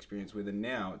 have that experience with. And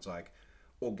now it's like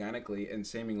organically and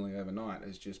seemingly overnight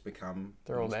has just become...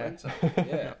 They're all there.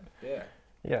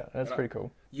 Yeah, that's pretty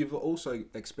cool. You've also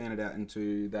expanded out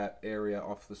into that area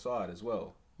off the side as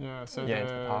well. Yeah, so into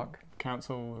the park.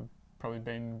 Council have probably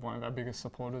been one of our biggest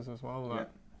supporters as well. Like,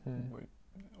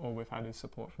 all we've had is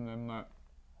support from them. Like,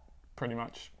 pretty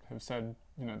much have said,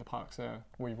 you know, the park's there.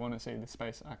 We want to see this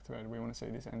space activated. We want to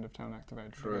see this end of town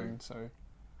activated. True. So,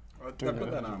 they've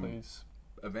got that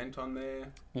event on there.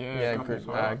 Yeah,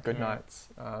 good nights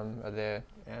are there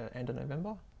end of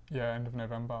November. Yeah, end of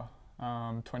November.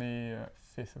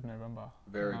 25th of November.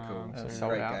 Very cool. So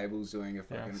Great Gable's doing a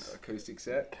fucking acoustic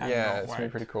set. It's going to be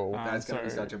pretty cool. That's going to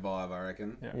be such a vibe, I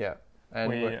reckon. Yeah.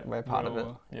 And we're part of it.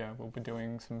 Yeah, we'll be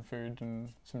doing some food and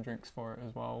some drinks for it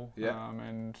as well. Yeah.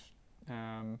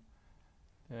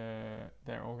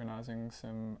 They're organising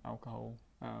some alcohol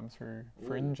through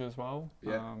Fringe as well.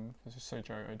 Yeah. This is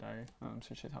Sojo O'Day,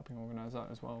 so she's helping organise that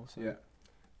as well. So. Yeah.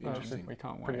 Interesting. We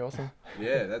can't wait. Pretty awesome.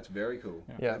 Yeah, that's very cool.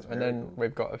 Yeah, and then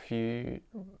we've got a few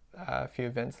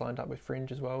events lined up with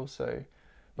Fringe as well. So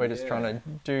we're just trying to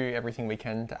do everything we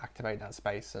can to activate that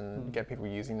space and get people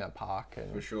using that park.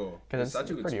 And for sure, because it's such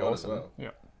a good pretty spot awesome.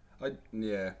 As well.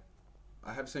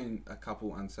 I have seen a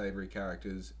couple unsavoury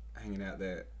characters hanging out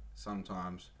there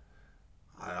sometimes.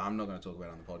 I'm not going to talk about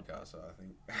it on the podcast, so I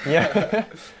think.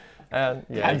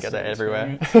 You get that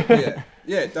everywhere.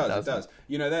 It does.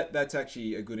 You know, that's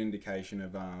actually a good indication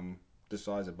of the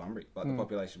size of Bunbury, like the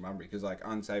population of Bunbury, because like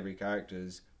unsavoury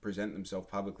characters present themselves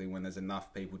publicly when there's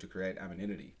enough people to create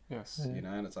amenity. Yes. You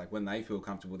know, and it's like when they feel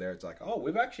comfortable there, it's like, oh,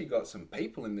 we've actually got some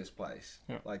people in this place.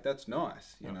 Yeah. Like that's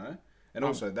nice, you know. And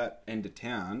also that end of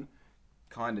town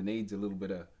kind of needs a little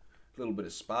bit of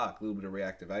spark, a little bit of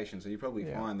reactivation. So you probably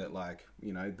find that, like,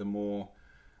 you know, the more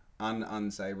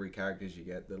unsavory characters you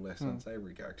get, the less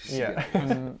unsavory characters you get.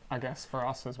 And I guess for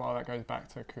us as well, that goes back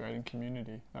to creating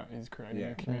community. That is creating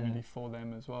a community for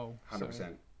them as well.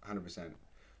 100%.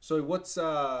 So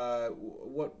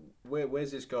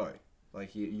where's this go?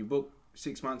 Like you book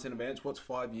 6 months in advance. What's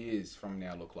 5 years from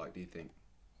now look like, do you think?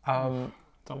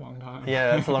 It's a long time.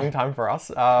 Yeah, it's a long time for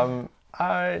us.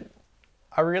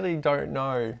 I really don't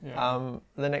know. Yeah.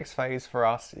 The next phase for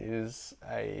us is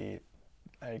a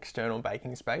external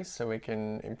baking space, so we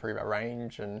can improve our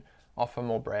range and offer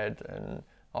more bread and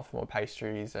offer more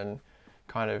pastries and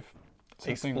kind of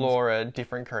explore a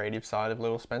different creative side of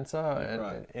Little Spencer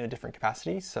and in a different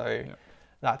capacity. So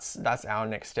that's our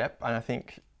next step, and I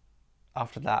think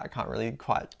after that I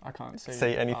can't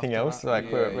see anything else.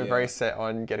 Like we're very set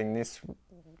on getting this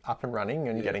up and running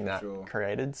and getting that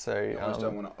created. So you always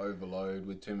don't want to overload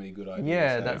with too many good ideas.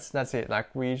 Yeah, that's it.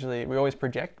 Like we always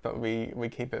project, but we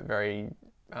keep it very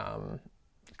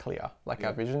clear, like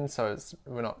our vision. So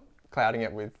we're not clouding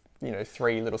it with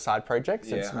 3 little side projects.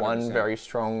 It's 100%. One very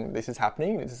strong, this is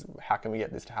happening, this is how can we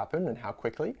get this to happen and how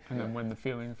quickly. And then when the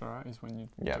feeling's right is when you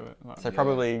do it. Like, so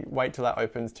probably wait till that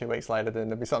opens 2 weeks later, then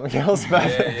there'll be something else. But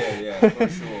for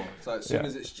sure. So as soon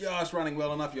as it's just running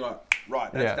well enough, you're like,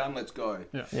 right, that's done, let's go.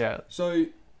 Yeah. So,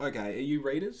 okay, are you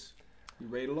readers? You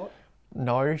read a lot?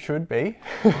 No, should be.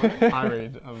 I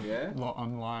read a lot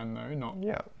online though, not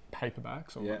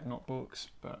paperbacks or not books,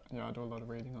 but I do a lot of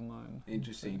reading online.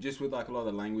 Interesting. Just with like a lot of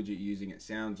the language you're using, it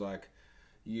sounds like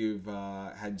you've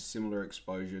had similar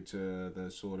exposure to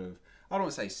the sort of, I don't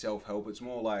want to say self-help, it's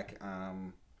more like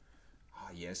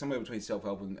somewhere between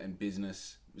self-help and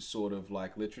business sort of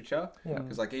like literature.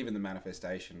 Because like even the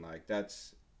manifestation, like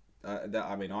that's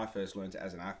I mean, I first learned it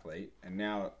as an athlete, and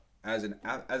now as an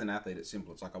athlete, it's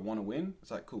simple. It's like, I want to win. It's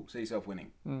like, cool, see yourself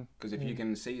winning. Because if you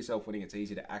can see yourself winning, it's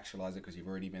easy to actualize it because you've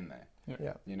already been there.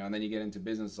 Yeah. You know, and then you get into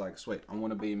business, like, sweet, I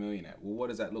want to be a millionaire. Well, what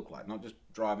does that look like? Not just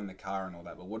driving the car and all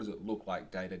that, but what does it look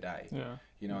like day to day? Yeah.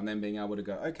 You know, and then being able to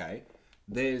go, okay,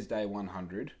 there's day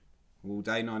 100. Well,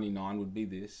 day 99 would be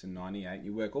this, and 98.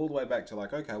 You work all the way back to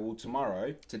like, okay, well,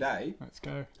 today, let's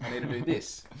go. I need to do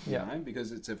this. Yeah. You know,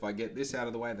 because it's, if I get this out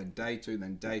of the way, then day 2,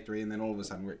 then day 3, and then all of a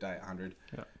sudden we're at day 100.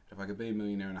 Yeah. If I could be a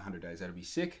millionaire in 100 days, that'd be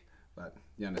sick. But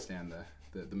you understand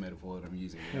the metaphor that I'm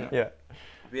using. You know? Yeah.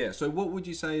 Yeah. So what would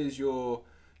you say is your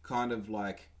kind of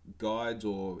like guides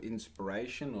or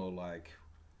inspiration, or like,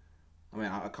 I mean,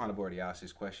 I kind of already asked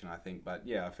this question, I think, but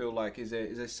yeah, I feel like is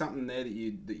there something there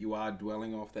that you are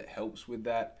dwelling off that helps with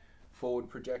that forward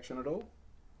projection at all?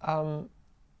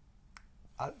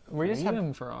 We just have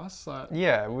them for us. Like,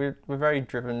 yeah, we're very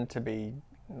driven to be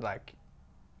like,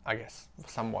 I guess,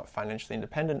 somewhat financially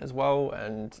independent as well,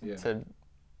 and to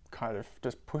kind of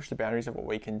just push the boundaries of what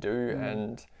we can do,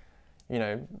 and you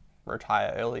know,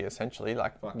 retire early essentially.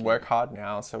 Like, work hard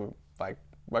now, so like,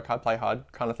 work hard, play hard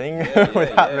kind of thing,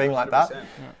 without being like 100%. That.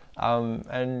 Yeah.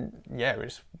 And yeah, we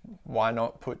just, why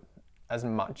not put as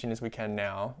much in as we can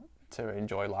now to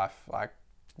enjoy life? Like,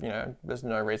 you know, there's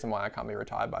no reason why I can't be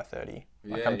retired by 30.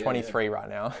 Like, I'm 23 right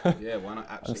now. Yeah, why not?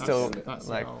 Absolutely. I'm still that's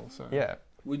like, the goal, so. Yeah.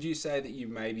 Would you say that you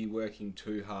may be working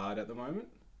too hard at the moment?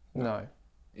 No.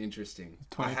 Interesting.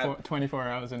 24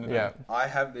 hours in a day. Yeah. I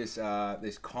have this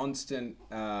this constant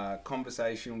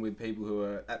conversation with people who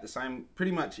are at the same,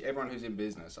 pretty much everyone who's in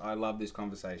business. I love this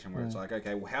conversation where it's like,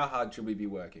 okay, well, how hard should we be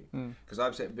working? Because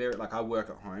I've said I work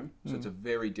at home, so it's a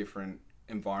very different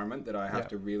environment that I have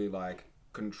to really like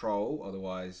control.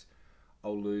 Otherwise,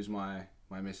 I'll lose my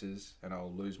missus, and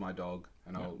I'll lose my dog,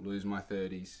 and I'll lose my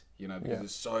 30s, you know, because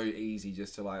it's so easy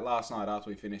just to like, last night after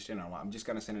we finished dinner, I'm like, I'm just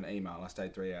going to send an email. I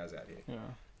stayed 3 hours out here.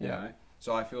 You know?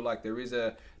 So I feel like there is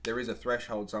a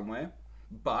threshold somewhere,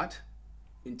 but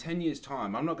in 10 years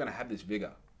time, I'm not going to have this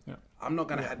vigor. I'm not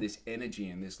going to have this energy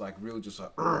and this like real just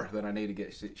like, that I need to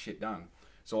get shit done.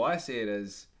 So I see it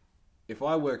as, if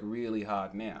I work really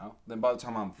hard now, then by the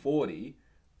time I'm 40,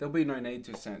 there'll be no need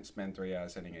to spend 3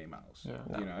 hours sending emails,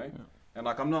 you know? And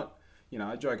like, I'm not, you know,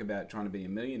 I joke about trying to be a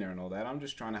millionaire and all that. I'm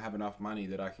just trying to have enough money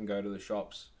that I can go to the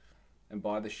shops and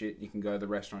buy the shit. You can go to the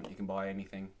restaurant, you can buy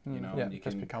anything, you know. And you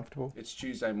just can be comfortable. It's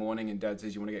Tuesday morning and Dad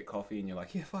says you want to get coffee, and you're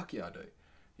like, yeah, fuck yeah, I do.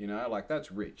 You know, like,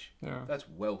 that's rich. That's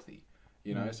wealthy,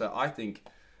 you know. So I think,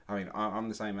 I mean, I'm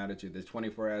the same attitude. There's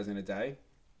 24 hours in a day.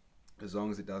 As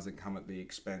long as it doesn't come at the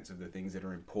expense of the things that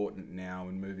are important now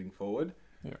and moving forward,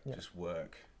 just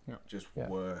work. Just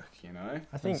work, you know.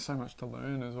 I think there's so much to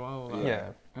learn as well. Like,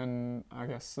 and I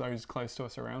guess those close to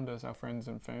us around us, our friends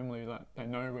and family, like, they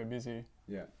know we're busy.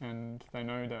 And they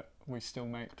know that we still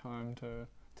make time to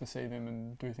see them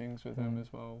and do things with them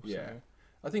as well. Yeah. So.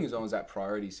 I think as long as that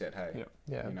priority set, hey,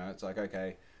 you know, it's like,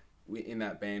 okay, we in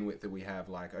that bandwidth that we have,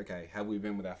 like, okay, have we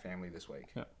been with our family this week?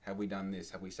 Have we done this?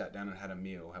 Have we sat down and had a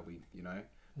meal? Have we, you know?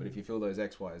 But if you feel those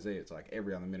X, Y, Z, it's like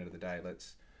every other minute of the day,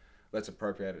 let's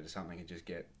appropriate it to something and just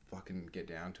get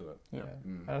down to it.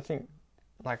 And I think,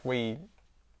 like, being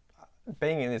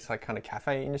in this like kind of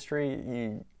cafe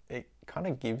industry, it kind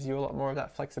of gives you a lot more of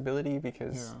that flexibility,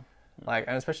 because like,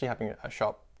 and especially having a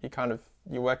shop,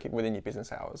 you work within your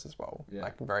business hours as well,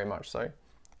 like, very much so.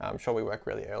 I'm sure we work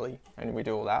really early and we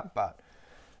do all that, but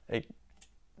it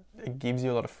gives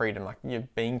you a lot of freedom. Like, you're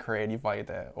being creative while you're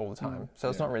there all the time. So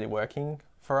it's not really working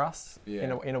for us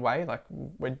in a way. Like,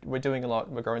 we're doing a lot.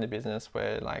 We're growing the business.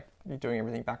 We're like, you're doing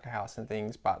everything back of house and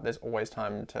things, but there's always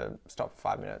time to stop for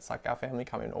 5 minutes. Like, our family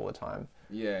come in all the time.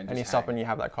 And you stop and you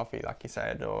have that coffee, like you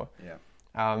said, or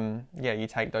you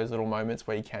take those little moments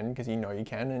where you can, because you know you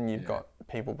can, and you've got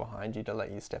people behind you to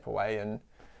let you step away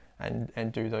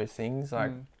and do those things.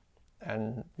 Like,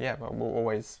 and but we'll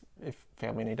always, if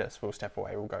family need us, we'll step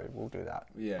away. We'll do that.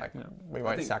 We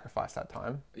won't sacrifice that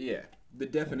time. The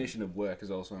definition of work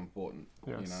is also important,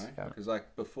 you know, because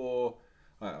like before,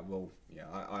 I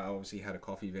obviously had a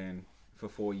coffee van for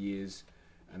 4 years,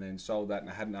 and then sold that,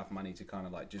 and I had enough money to kind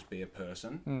of like just be a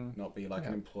person, not be like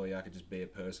an employee. I could just be a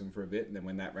person for a bit, and then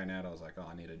when that ran out, I was like, oh,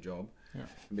 I need a job,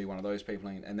 and be one of those people.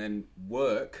 And then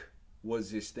work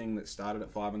was this thing that started at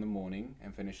 5 a.m.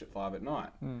 and finished at 5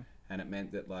 p.m. And it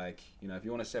meant that, like, you know, if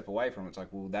you want to step away from it, it's like,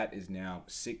 well, that is now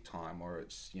sick time, or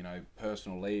it's, you know,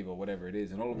 personal leave, or whatever it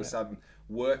is. And all of a sudden,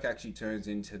 work actually turns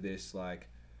into this, like,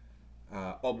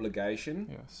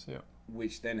 obligation,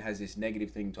 which then has this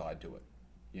negative thing tied to it,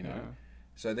 you know?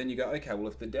 So then you go, okay, well,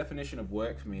 if the definition of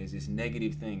work for me is this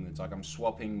negative thing, that's like I'm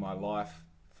swapping my life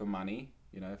for money,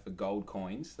 you know, for gold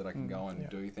coins that I can go and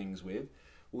do things with,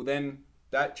 well, then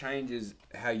that changes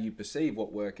how you perceive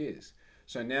what work is.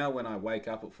 So now when I wake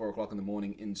up at 4 o'clock in the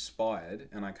morning inspired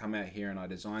and I come out here and I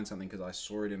design something because I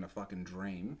saw it in a fucking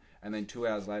dream, and then 2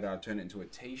 hours later I turn it into a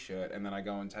t-shirt and then I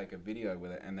go and take a video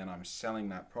with it and then I'm selling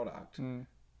that product.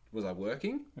 Was I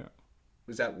working? Yeah.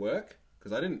 Was that work?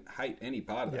 Because I didn't hate any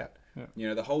part of that. Yeah. You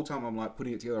know, the whole time I'm like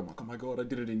putting it together, I'm like, oh my God, I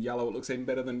did it in yellow. It looks even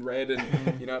better than red.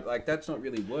 And, you know, like that's not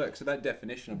really work. So that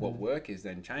definition of what work is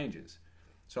then changes.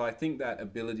 So I think that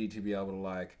ability to be able to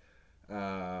like,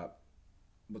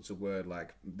 what's the word?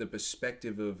 Like the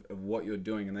perspective of what you're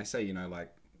doing. And they say, you know,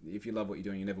 like if you love what you're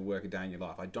doing, you never work a day in your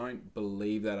life. I don't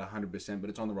believe that 100%, but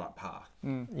it's on the right path.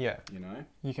 Yeah. You know?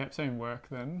 You kept saying work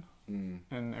then.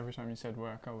 And every time you said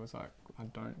work, I was like, I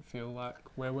don't feel like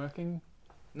we're working.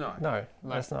 No,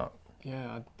 that's not.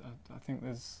 Yeah, I think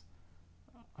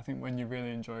I think when you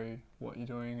really enjoy what you're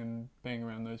doing and being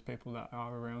around those people that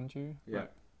are around you,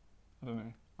 like, I don't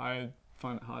know, I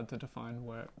find it hard to define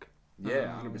work.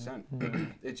 Yeah,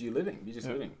 100%. It's you living. You're just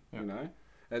living, you know?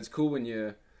 And it's cool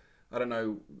when I don't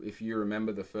know if you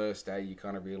remember the first day you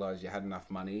kind of realised you had enough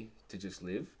money to just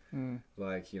live.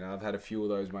 Like, you know, I've had a few of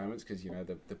those moments because, you know,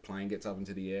 the plane gets up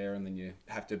into the air and then you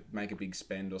have to make a big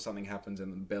spend or something happens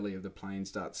and the belly of the plane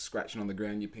starts scratching on the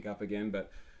ground, you pick up again.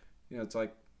 But, you know, it's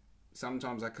like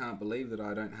sometimes I can't believe that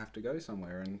I don't have to go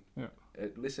somewhere and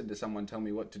listen to someone tell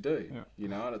me what to do, you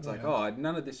know? And it's like,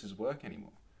 none of this is work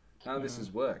anymore. None of this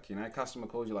is work, you know. Customer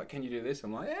calls you like, "Can you do this?"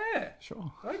 I'm like, "Yeah,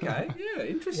 sure, okay, yeah,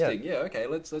 interesting, yeah, okay,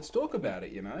 let's talk about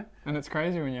it," you know. And it's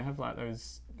crazy when you have like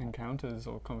those encounters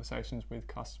or conversations with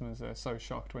customers. They're so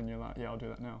shocked when you're like, "Yeah, I'll do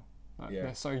that now." Like,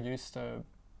 they're so used to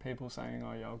people saying,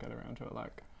 "Oh, yeah, I'll get around to it."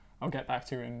 Like, I'll get back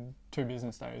to you in 2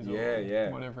 business days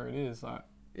or whatever it is. Like,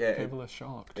 people are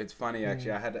shocked. It's funny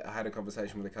actually. I had a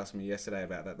conversation with a customer yesterday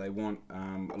about that. They want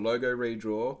a logo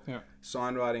redraw,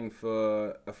 sign writing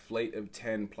for a fleet of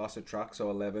 10 plus a truck, so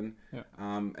 11,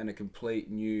 and a complete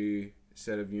new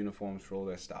set of uniforms for all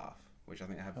their staff, which I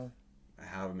think have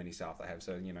however many staff they have.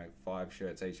 So, you know, 5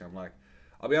 shirts each. I'm like,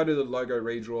 I'll be able to do the logo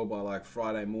redraw by like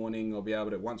Friday morning. I'll be able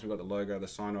to, once we've got the logo, the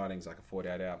sign writing's like a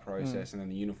 48-hour process, and then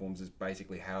the uniforms is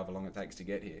basically however long it takes to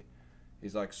get here.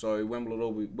 He's like, so when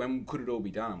could it all be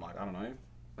done? I'm like, I don't know.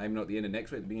 Maybe not the end of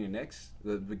next week,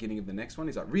 the beginning of the next one.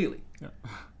 He's like, really? Yeah. I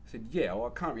said, yeah, well,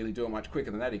 I can't really do it much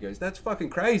quicker than that. He goes, that's fucking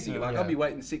crazy. I'll be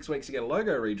waiting 6 weeks to get a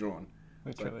logo redrawn.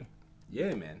 Literally. Like,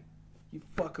 yeah, man. You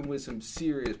fucking with some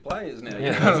serious players now.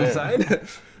 You know what I'm saying?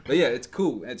 But yeah, it's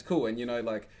cool. It's cool. And, you know,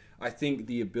 like, I think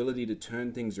the ability to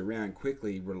turn things around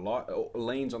quickly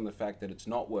leans on the fact that it's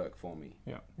not work for me.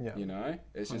 Yeah. You know,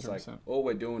 it's 100%. Just like all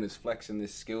we're doing is flexing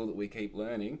this skill that we keep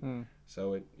learning.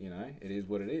 So it, you know, it is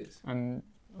what it is. And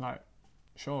like,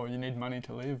 sure, you need money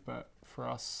to live, but for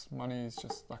us, money is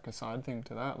just like a side thing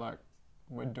to that. Like,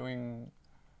 we're doing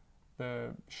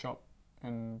the shop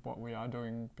and what we are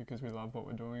doing because we love what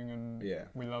we're doing, and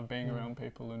we love being around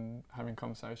people and having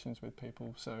conversations with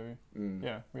people. So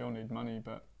yeah, we all need money,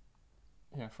 but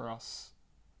yeah, for us,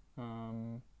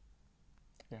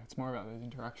 it's more about those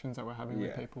interactions that we're having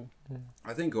with people.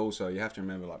 I think also you have to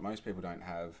remember, like, most people don't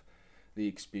have the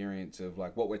experience of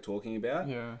like what we're talking about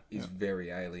is very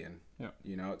alien.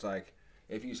 You know, it's like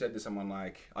if you said to someone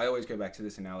like, I always go back to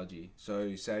this analogy.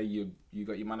 So say you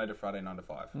got your Monday to Friday 9 to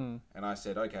 5, and I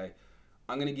said, okay,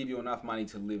 I'm going to give you enough money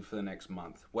to live for the next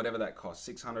month, whatever that costs,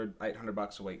 $600,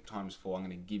 $800 a week times 4. I'm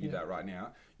going to give you that right now.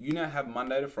 You now have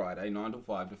Monday to Friday, 9 to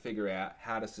 5, to figure out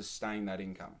how to sustain that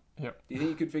income. Do you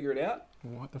think you could figure it out?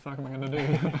 What the fuck am I going to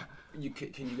do?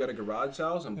 Can you go to garage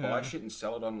sales and buy shit and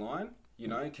sell it online? You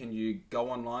know, can you go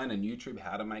online and YouTube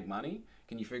how to make money?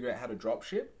 Can you figure out how to drop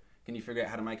ship? Can you figure out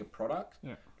how to make a product?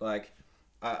 Like,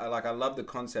 I love the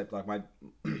concept. Like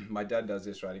my dad does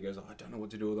this, right? He goes, I don't know what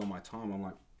to do with all my time. I'm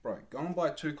like, bro, go and buy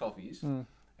 2 coffees and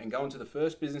go into the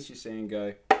first business you see and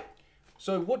go,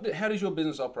 so how does your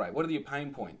business operate? What are your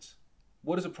pain points?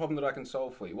 What is a problem that I can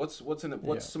solve for you? What's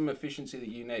some efficiency that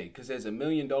you need? Because there's $1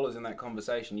 million in that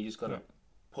conversation. You just got to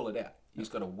pull it out. You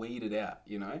just got to weed it out,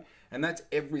 you know? And that's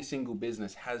every single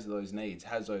business has those needs,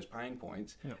 has those pain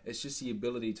points. It's just the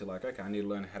ability to like, okay, I need to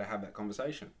learn how to have that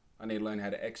conversation. I need to learn how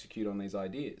to execute on these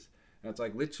ideas. And it's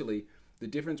like literally the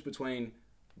difference between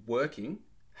working,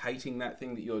 hating that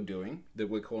thing that you're doing, that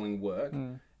we're calling work,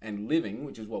 and living,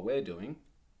 which is what we're doing,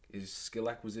 is skill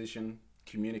acquisition,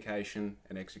 communication,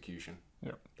 and execution.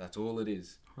 That's all it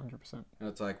is. 100%. And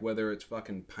it's like whether it's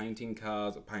fucking painting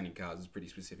cars is pretty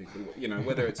specific, but you know,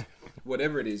 whether it's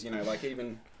whatever it is, you know, like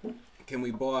even can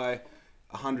we buy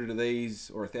 100 of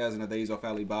these or 1,000 of these off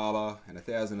Alibaba and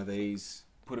 1,000 of these,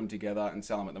 put them together and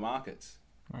sell them at the markets?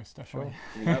 Most definitely.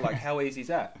 You know, like how easy is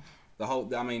that?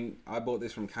 I mean, I bought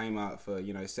this from Kmart for,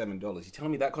 $7. You're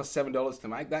telling me that costs $7 to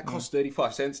make? That costs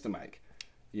 35 cents to make,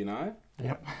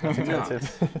 Yep. That's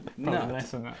expensive. Probably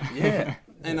less than that. Yeah.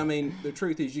 And I mean, the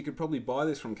truth is you could probably buy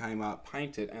this from Kmart,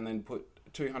 paint it, and then put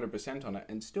 200% on it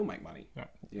and still make money. Yeah.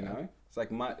 You know? It's like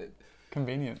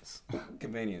convenience.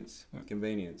 Convenience.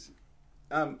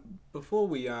 Before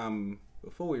we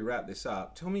wrap this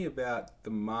up, tell me about the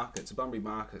markets, Bunbury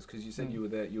markets, because you said you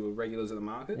were regulars at the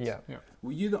markets. Yeah.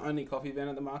 Were you the only coffee van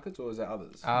at the markets, or was there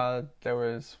others? There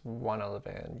was one other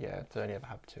van. Yeah, so I only ever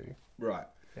have two. Right.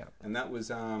 Yeah. And that was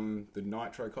the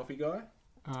Nitro coffee guy.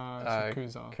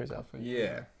 Kuza. Coffee.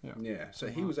 Yeah. So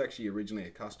he was actually originally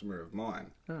a customer of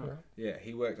mine. Oh. Yeah.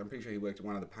 He worked. I'm pretty sure he worked at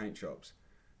one of the paint shops.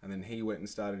 And then he went and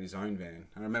started his own van.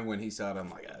 I remember when he started,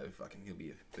 I'm like, he'll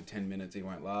be for 10 minutes, he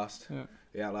won't last. Yeah.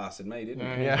 He outlasted me,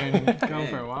 didn't he? Yeah, he's been going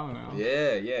for a while now.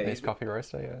 Yeah. He's coffee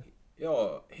roaster, yeah.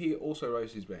 Oh, he also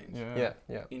roasts his beans. Yeah.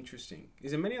 Interesting. Is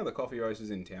there many other coffee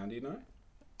roasters in town, do you know?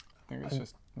 I think it's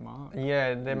just Mark.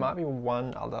 Yeah, there might be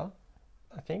one other,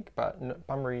 I think, but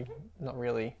Bunbury, not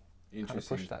really kind of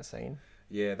pushed that scene.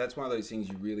 Yeah, that's one of those things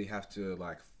you really have to,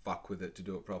 fuck with it to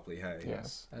do it properly, hey?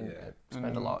 Yes. And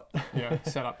spend a lot.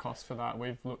 Setup costs for that.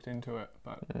 We've looked into it,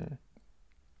 but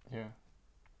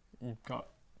you've got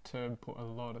to put a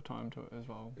lot of time to it as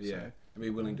well. Yeah, so. and be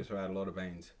willing to throw out a lot of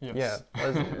beans. Yes. Yeah,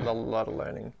 there's a lot of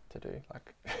learning to do.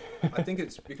 I think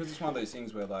it's because it's one of those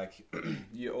things where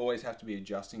you always have to be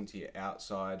adjusting to your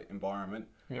outside environment.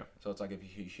 Yeah. So it's like if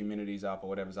your humidity's up or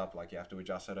whatever's up, you have to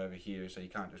adjust that over here, so you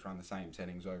can't just run the same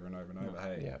settings over and over and over.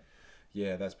 Hey. Yeah.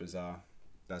 Yeah, that's bizarre.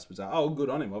 Oh, good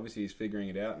on him. Obviously, he's figuring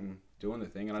it out and doing the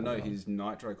thing. And I know his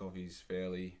Nitro coffee's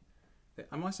fairly...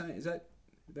 Am I saying... Is that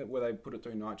where they put it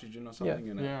through nitrogen or something?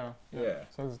 Yeah.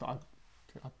 So I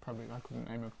couldn't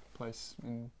name a place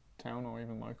in town or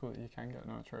even local that you can get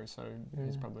Nitro. So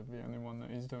he's probably the only one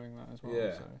that is doing that as well.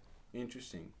 Yeah. So.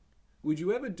 Interesting. Would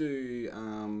you ever do...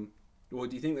 or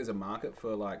do you think there's a market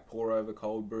for pour over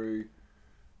cold brew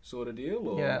sort of deal?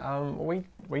 Or? Yeah,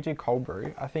 we do cold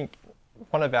brew. I think...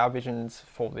 One of our visions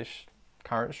for this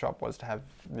current shop was to have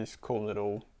this cool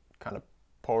little kind of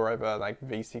pour over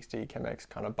V60 Chemex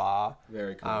kind of bar,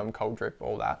 very cool. Cold drip,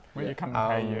 all that. Where you come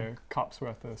and pay your cups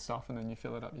worth of stuff and then you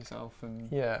fill it up yourself,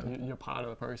 and you're part of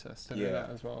the process to do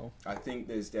that as well. I think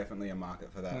there's definitely a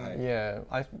market for that. Hey? Yeah,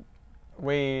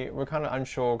 we're kind of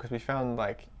unsure because we found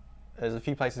there's a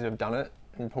few places who have done it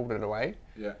and pulled it away.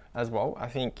 Yeah. As well, I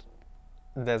think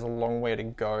there's a long way to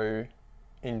go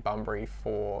in Bunbury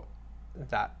for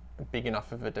that big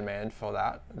enough of a demand for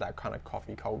that kind of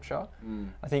coffee culture.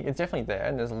 I think it's definitely there,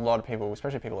 and there's a lot of people,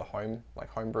 especially people at home,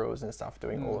 home brewers and stuff,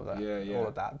 doing all of that. All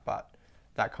of that. But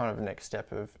that kind of next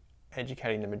step of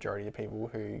educating the majority of people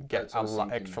who get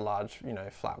extra large,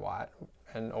 flat white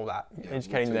and all that,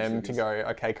 educating them to go,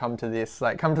 okay, come to this,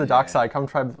 come to the dark side, come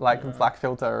try black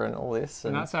filter and all this.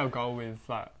 And that's our goal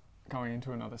with going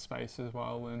into another space as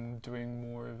well and doing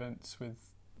more events with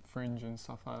Fringe and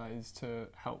stuff like that, is to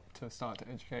help to start to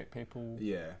educate people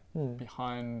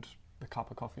behind the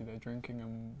cup of coffee they're drinking.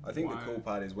 And I think the cool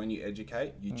part is when you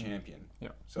educate, you champion. Yeah.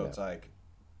 So it's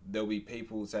there'll be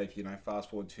people, say, if fast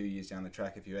forward 2 years down the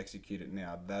track, if you execute it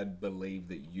now, they'd believe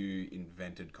that you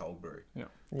invented cold brew. Yeah.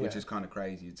 Which is kind of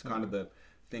crazy. It's kind of the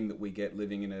thing that we get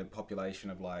living in a population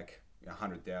of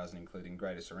 100,000, including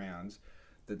greater surrounds.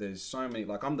 That there's so many,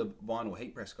 I'm the vinyl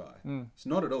heat press guy. It's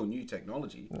not at all new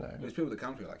technology. No. There's people that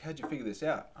come to me how'd you figure this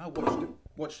out? I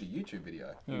watched a YouTube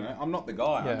video. I'm not the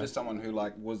guy. I'm just someone who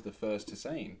was the first to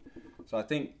see. So I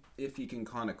think if you can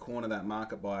kind of corner that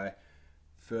market by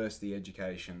first the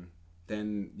education,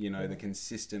 then the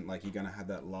consistent, you're going to have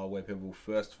that lull where people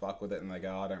first fuck with it and they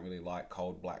go, I don't really like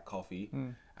cold black coffee,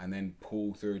 and then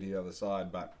pull through to the other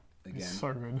side. But again, it's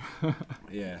so good.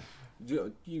 Yeah,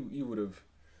 you would have.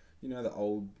 The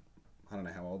old, I don't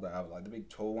know how old they are, the big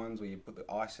tall ones where you put the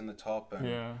ice in the top.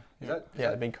 And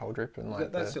the big cold drip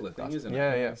and that's still a thing, isn't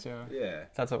it? Yeah.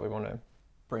 That's what we want to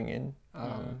bring in.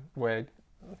 We're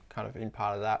kind of in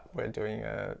part of that. We're doing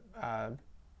a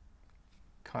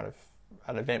kind of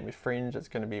an event with Fringe. It's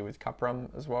going to be with Cuppa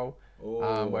as well.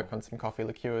 Work on some coffee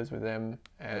liqueurs with them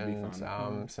and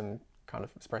some kind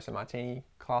of espresso martini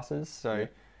classes. So.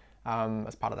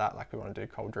 As part of that, we want to do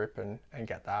cold drip and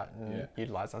get that and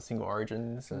utilise our single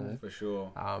origins and for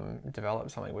sure develop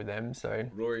something with them. So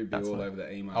Rory be all over the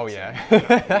emails. Oh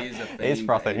yeah, he's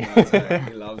frothy.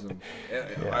 He loves them.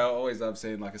 I always love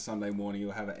seeing a Sunday morning.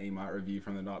 You'll have an email review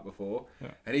from the night before,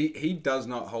 and he does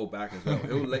not hold back as well.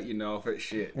 He'll let you know if it's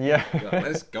shit. Yeah,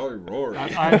 let's go, Rory.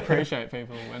 I appreciate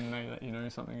people when they let you know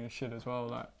something is shit as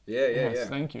well. Yes,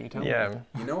 thank you. Tell me.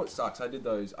 You know what sucks? I did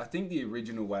those. I think the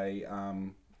original way.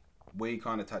 we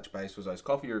kind of touched base was those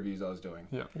coffee reviews I was doing.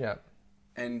 Yeah.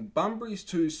 And Bunbury's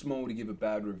too small to give a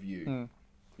bad review.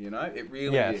 You know, it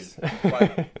really Yes. is.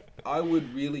 Like, I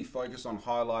would really focus on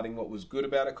highlighting what was good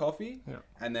about a coffee. Yeah.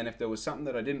 And then if there was something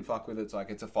that I didn't fuck with, it's like,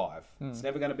 it's a 5. It's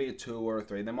never going to be a 2 or a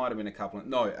 3. There might have been a couple.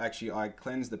 No, actually, I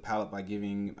cleansed the palate by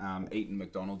giving eating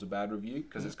McDonald's a bad review,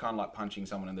 because it's kind of like punching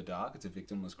someone in the dark. It's a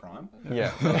victimless crime.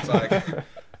 Yeah. So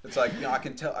it's like, you know, I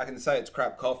can say it's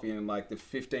crap coffee, and like the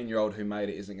 15-year-old who made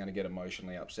it isn't going to get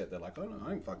emotionally upset. They're like, oh no, I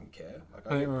don't fucking care. Like,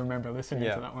 I don't remember listening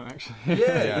to that one actually.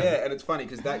 Yeah, and it's funny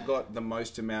because that got the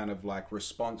most amount of like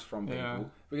response from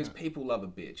people, because people love a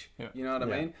bitch. You know what I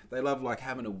mean? They love like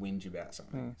having a whinge about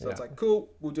something. So it's like, cool,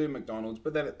 we'll do McDonald's.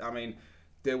 But then, I mean,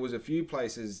 there was a few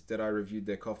places that I reviewed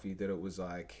their coffee that it was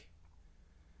like,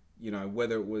 you know,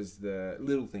 whether it was the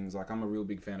little things, like I'm a real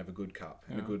big fan of a good cup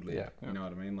and a good lid. You know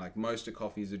what I mean? Like, most of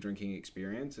coffee is a drinking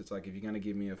experience. It's like, if you're going to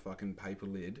give me a fucking paper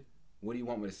lid, what do you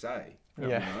want me to say? You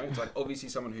know? It's like, obviously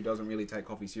someone who doesn't really take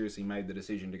coffee seriously made the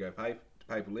decision to go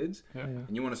paper lids. And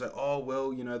you want to say, oh,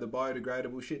 well, you know, the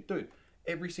biodegradable shit. Dude,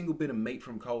 every single bit of meat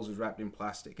from Coles is wrapped in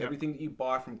plastic. Everything that you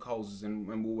buy from Coles is and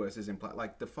Woolworths is in plastic.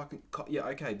 Like, the fucking...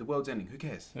 okay, the world's ending. Who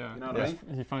cares? You know what I mean?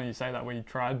 It's funny you say that. We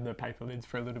tried the paper lids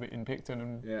for a little bit in Picton,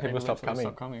 and people stopped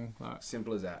coming. Like,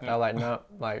 simple as that. They're like, no,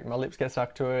 like, my lips get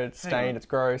stuck to it, it's stained, it's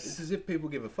gross. It's as if people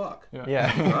give a fuck.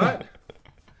 Yeah.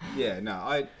 Right?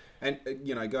 No, and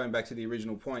you know, going back to the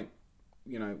original point,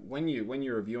 you know, when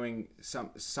you're reviewing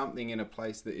something in a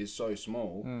place that is so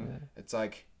small, it's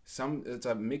like... it's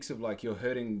a mix of like, you're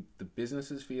hurting the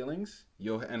business's feelings,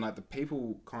 and like the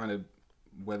people kind of,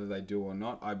 whether they do or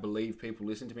not, I believe people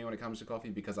listen to me when it comes to coffee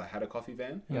because I had a coffee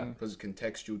van, because it's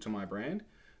contextual to my brand.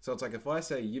 So it's like, if I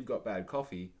say you've got bad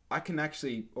coffee, I can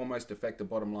actually almost affect the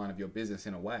bottom line of your business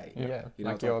in a way. Yeah, you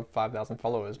know, like your 5,000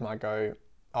 followers might go,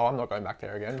 oh, I'm not going back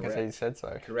there again because he said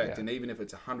so. Correct, and even if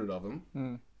it's 100 of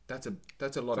them, that's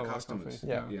a lot of customers.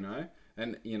 You know.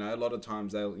 And, you know, a lot of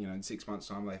times they'll, you know, in 6 months'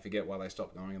 time, they forget why they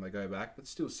stopped going and they go back. But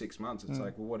still 6 months, it's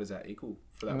like, well, what does that equal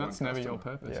for that one customer? And that's never your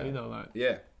purpose either. Like.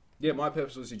 Yeah, my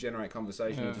purpose was to generate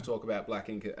conversation and to talk about black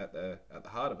ink at the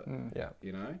heart of it.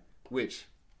 You know? Which,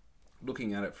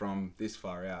 looking at it from this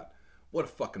far out, what a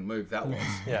fucking move that was.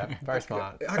 Very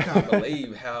smart. I can't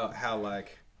believe how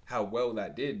well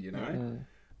that did, you know?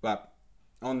 But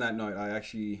on that note, I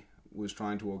actually was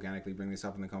trying to organically bring this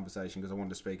up in the conversation because I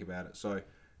wanted to speak about it. So...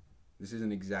 this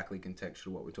isn't exactly contextual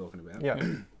what we're talking about.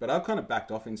 But I've kind of backed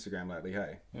off Instagram lately,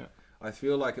 hey? I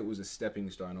feel like it was a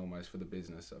stepping stone almost for the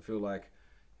business. I feel like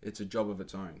it's a job of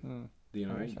its own. You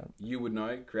know, 100%. You would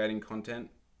know, creating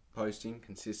content, posting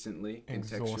consistently,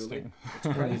 contextually.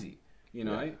 It's crazy, you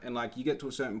know? And like, you get to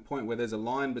a certain point where there's a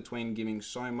line between giving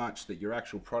so much that your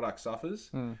actual product suffers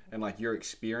and like your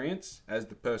experience as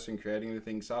the person creating the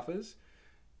thing suffers.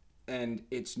 And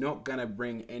it's not going to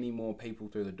bring any more people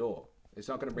through the door. It's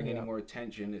not going to bring any more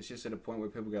attention. It's just at a point where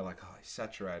people go like, oh, he's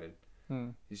saturated.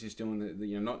 He's just doing the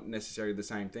you know, not necessarily the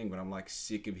same thing, but I'm like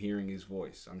sick of hearing his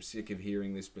voice. I'm sick of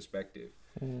hearing this perspective,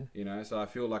 you know? So I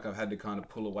feel like I've had to kind of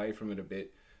pull away from it a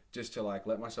bit just to like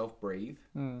let myself breathe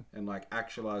and like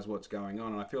actualize what's going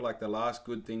on. And I feel like the last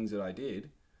good things that I did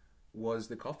was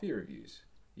the coffee reviews,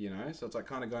 you know? So it's like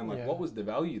kind of going like, what was the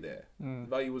value there? The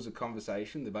value was a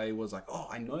conversation. The value was like, oh,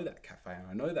 I know that cafe and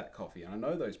I know that coffee and I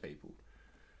know those people.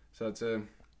 So it's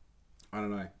I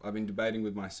don't know. I've been debating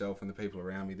with myself and the people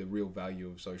around me the real value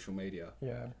of social media.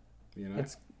 Yeah. You know?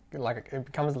 It's like, it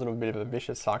becomes a little bit of a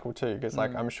vicious cycle too, because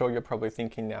like, I'm sure you're probably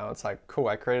thinking now, it's like, cool,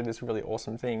 I created this really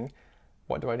awesome thing.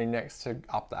 What do I do next to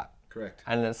up that? Correct.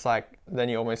 And it's like, then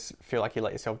you almost feel like you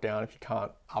let yourself down if you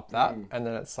can't up that. And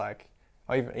then it's like,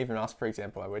 even us, for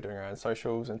example, like we're doing our own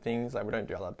socials and things, like we don't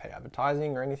do other paid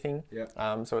advertising or anything.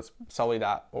 So it's solely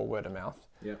that or word of mouth.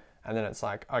 And then it's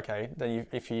like, okay, then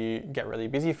if you get really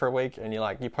busy for a week and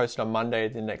you post it on Monday,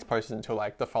 the next post is until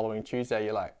like the following Tuesday,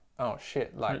 you're like, oh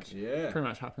shit, like pretty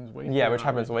much happens weekly. Yeah, which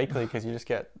happens weekly because you just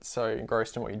get so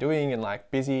engrossed in what you're doing and like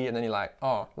busy, and then you're like,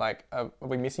 oh, like are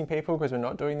we missing people because we're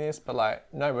not doing this? But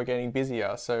like, no, we're getting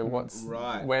busier. So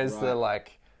where's the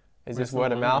like? Is this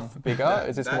word of mouth bigger?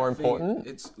 Is this more important?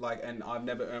 It's like, and I've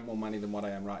never earned more money than what I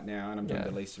am right now, and I'm doing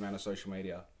the least amount of social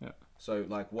media. So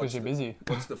like, what's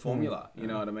the formula? You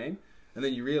know what I mean? And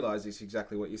then you realise it's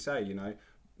exactly what you say. You know,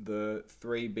 the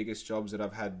 3 biggest jobs that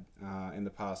I've had in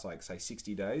the past, like say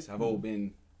 60 days, have all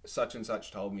been such and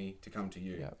such told me to come to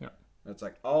you. It's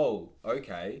like, oh,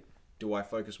 okay. Do I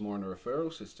focus more on a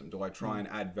referral system? Do I try and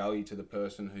add value to the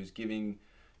person who's giving,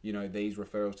 you know, these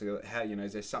referrals to? How, you know,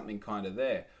 is there something kind of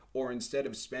there? Or instead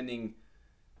of spending,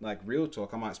 like real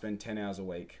talk, I might spend 10 hours a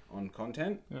week on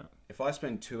content. If I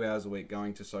spend 2 hours a week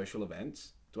going to social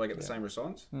events Do I get the same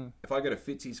response? If I go to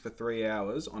Fitzy's for 3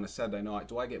 hours on a Saturday night,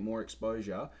 do I get more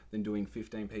exposure than doing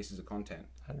 15 pieces of content?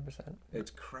 100%.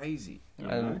 It's crazy.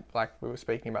 And like we were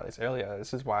speaking about this earlier,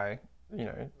 this is why, you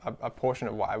know, a portion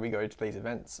of why we go to these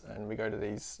events and we go to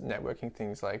these networking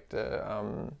things like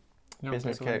the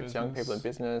business camps, young people in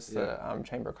business, the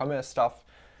Chamber of Commerce stuff,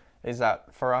 is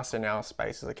that for us in our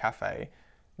space as a cafe,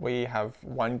 we have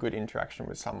one good interaction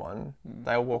with someone,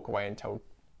 they'll walk away and tell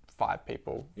 5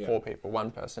 people, 4 people,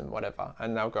 1 person, whatever,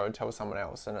 and they'll go and tell someone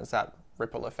else, and it's that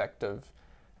ripple effect of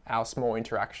our small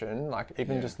interaction, like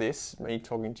even just this, me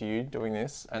talking to you, doing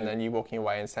this, and then you walking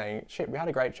away and saying, shit, we had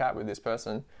a great chat with this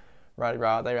person,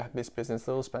 right, they have this business,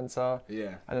 Little Spencer,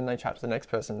 and then they chat to the next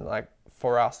person. Like,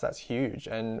 for us, that's huge,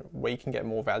 and we can get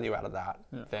more value out of that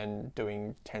than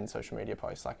doing 10 social media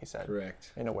posts, like you said.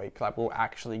 Correct. In a week. Like, we'll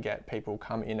actually get people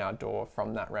come in our door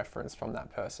from that reference, from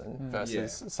that person,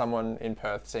 versus someone in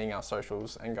Perth seeing our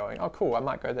socials and going, oh, cool, I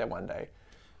might go there one day.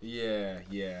 Yeah.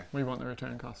 We want the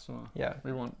return customer. Yeah.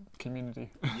 We want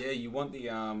community. You want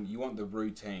the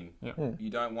routine. Yeah. You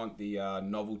don't want the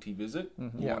novelty visit.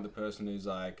 You want the person who's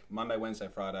like, Monday, Wednesday,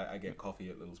 Friday, I get coffee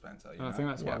at Little Spencer. You know? I think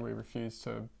that's why we refuse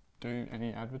to do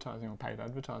any advertising or paid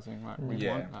advertising. Like, we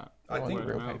want that. I think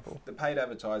real people. The paid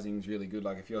advertising is really good.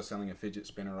 Like, if you're selling a fidget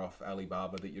spinner off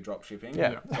Alibaba that you're drop shipping,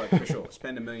 like, for sure,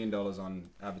 spend $1 million on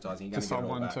advertising. You're going to get it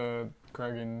all back. To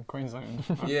Greg in Queensland.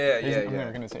 I'm never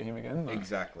going to see him again. Though.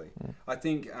 Exactly. I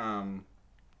think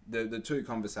the 2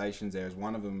 conversations there is,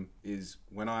 one of them is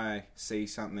when I see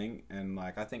something, and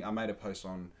like, I think I made a post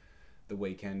on the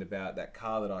weekend about that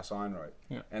car that I sign wrote,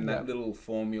 and that little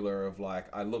formula of like,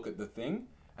 I look at the thing,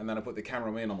 and then I put the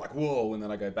camera in, I'm like, whoa, and then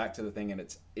I go back to the thing, and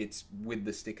it's with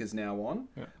the stickers now on.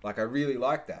 Like, I really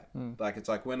like that. Like, it's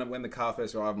like when the car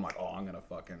first arrived, I'm like, oh,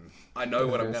 I know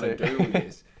what I'm going to do with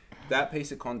this. That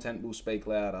piece of content will speak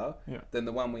louder than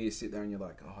the one where you sit there and you're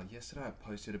like, oh, yesterday I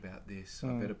posted about this, I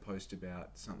better post about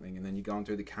something, and then you're going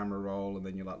through the camera roll, and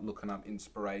then you're like looking up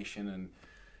inspiration, and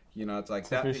you know, it's like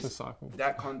that. Cycle.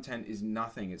 That content is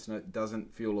nothing. It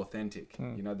doesn't feel authentic.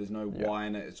 You know, there's no why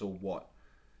in it. It's all what.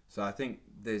 So I think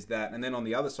there's that. And then on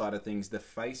the other side of things, the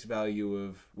face value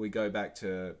of, we go back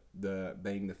to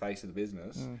being the face of the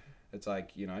business. It's like,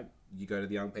 you know, you go to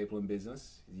the young people in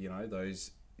business, you know,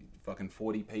 those fucking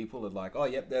 40 people are like, oh,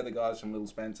 yep, they're the guys from Little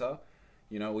Spencer.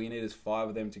 You know, all you need is 5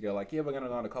 of them to go like, yeah, we're going to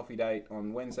go on a coffee date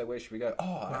on Wednesday. Where should we go?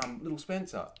 Oh, Little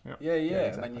Spencer. Yeah, exactly.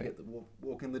 And then you get the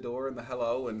walk in the door and the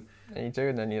hello. And you do,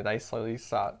 and then they slowly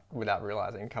start, without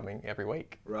realising, coming every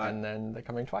week. Right. And then they're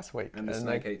coming twice a week. And the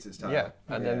snake eats its tail. Yeah,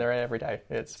 and then they're every day.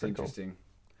 It's pretty interesting.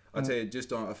 Cool. I'll tell you,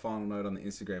 just on a final note on the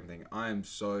Instagram thing, I'm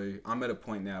at a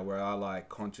point now where I like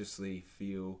consciously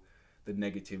feel the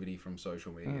negativity from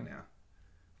social media now.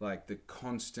 Like the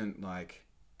constant like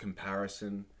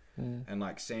comparison. And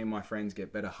like seeing my friends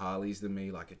get better Harleys than me,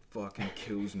 like it fucking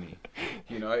kills me.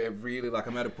 You know, it really, like,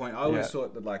 I'm at a point, I always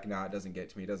thought that like, nah, it doesn't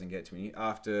get to me.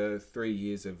 After 3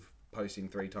 years of posting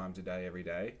 3 times a day, every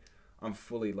day, I'm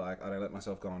fully like, I don't let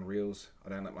myself go on Reels. I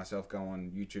don't let myself go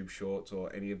on YouTube Shorts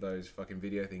or any of those fucking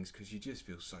video things, because you just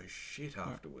feel so shit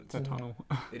afterwards. It's a tunnel.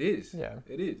 It is. Yeah.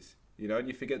 It is. You know, and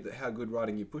you forget how good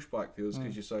riding your push bike feels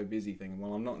because you're so busy thinking,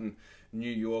 well, I'm not in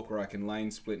New York where I can lane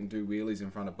split and do wheelies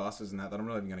in front of buses and that I'm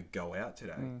not even going to go out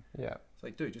today. Yeah. It's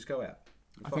like, dude, just go out.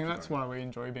 I think that's why we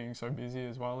enjoy being so busy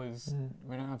as well, is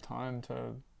we don't have time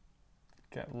to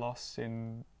get lost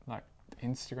in like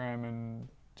Instagram and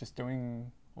just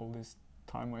doing all this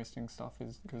time wasting stuff,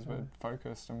 is because we're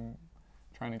focused and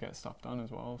trying to get stuff done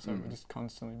as well. So we're just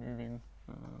constantly moving.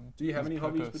 Do you have any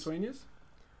hobbies between you?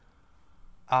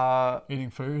 Eating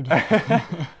food.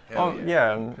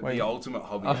 The ultimate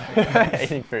hobby.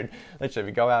 Eating food. Literally,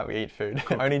 we go out, we eat food.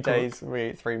 Only days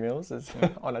we eat 3 meals is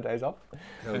on our days off.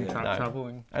 And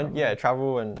traveling. And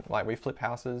travel, and like we flip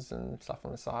houses and stuff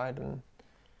on the side and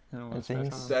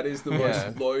things. That is the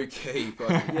most low key.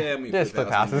 We flip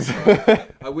houses.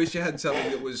 I wish you had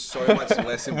something that was so much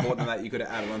less important than that you could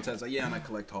have added on to it. It's like, and I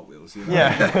collect Hot Wheels. You know?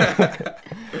 Yeah.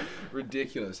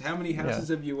 Ridiculous. How many houses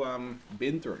have you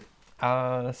been through?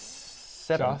 7.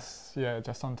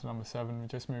 Just on to number 7. We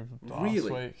just moved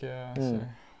last week. Yeah. So.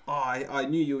 Oh, I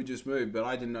knew you had just moved, but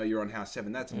I didn't know you were on house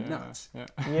 7. That's nuts.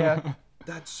 Yeah.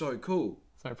 That's so cool.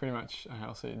 So pretty much a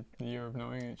healthy year of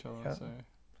knowing each other. Yeah. So.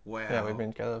 Wow. Yeah, we've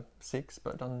been together 6,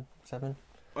 but done 7.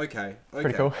 Okay.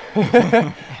 Pretty cool.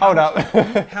 Hold up.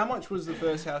 How much was the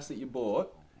first house that you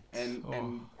bought? And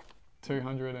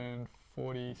 $243,000.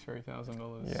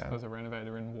 Yeah. As a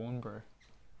renovator in Bunbury.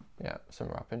 Yeah,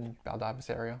 somewhere up in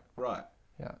Baldivis area. Right.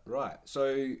 Yeah. Right.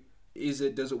 So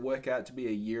does it work out to be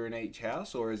a year in each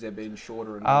house, or has there been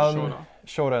shorter and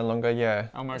shorter and longer? Yeah.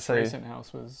 Our most recent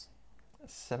house was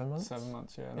 7 months. 7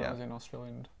 months, yeah. And I was in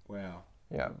Australia. Wow.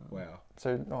 Yeah. Wow.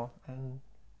 So, and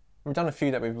we've done a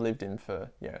few that we've lived in for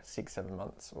 6-7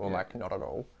 months, or like not at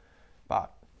all,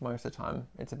 but most of the time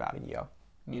it's about a year.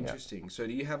 Interesting. So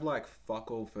do you have like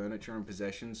fuck all furniture and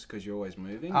possessions because you're always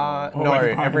moving? No,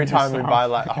 every time we buy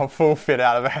like a full fit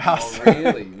out of a house. Oh,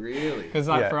 really? Because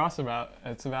like for us,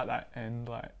 it's about that end,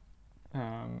 like,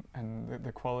 and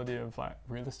the quality of like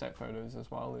real estate photos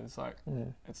as well is like,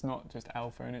 it's not just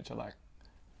our furniture, like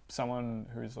someone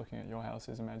who's looking at your house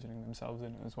is imagining themselves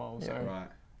in it as well. So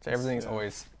So everything's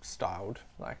always styled,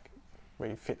 like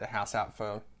we fit the house out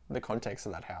for the context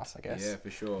of that house, I guess. Yeah, for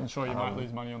sure. I'm sure you might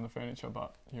lose money on the furniture,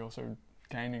 but you're also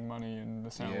gaining money in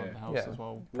the sale of the house as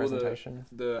well. Presentation.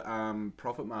 The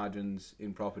profit margins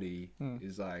in property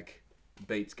is like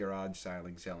beats garage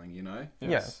selling, you know?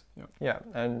 Yes. Yeah,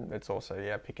 and it's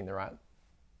also picking the right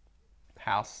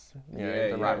house,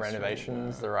 the right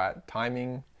renovations, the right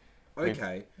timing.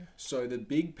 Okay, so the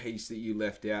big piece that you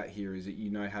left out here is that you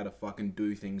know how to fucking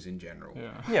do things in general.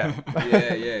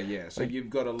 Yeah. So you've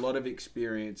got a lot of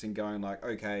experience in going like,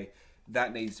 okay,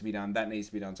 that needs to be done.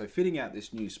 So fitting out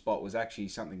this new spot was actually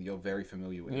something that you're very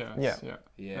familiar with. Yeah.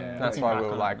 That's why we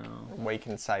were like, we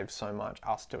can save so much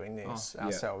us doing this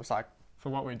ourselves. Like, for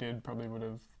what we did, probably would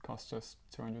have cost us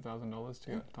 $200,000 to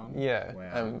get done. Yeah,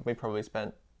 wow. And we probably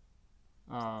spent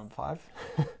 5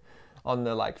 on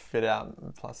the like fit out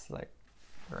plus like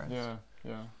the rest.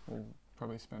 Yeah. We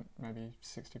probably spent maybe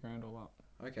 $60,000 all up.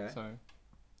 Okay. So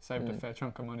saved a fair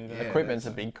chunk of money there. Equipment's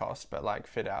a big cost, but like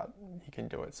fit out, you can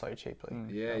do it so cheaply.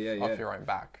 Off your own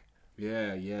back.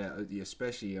 Yeah.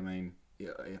 Especially, I mean,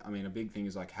 a big thing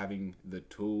is like having the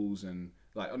tools and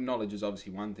like knowledge is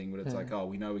obviously one thing, but it's like,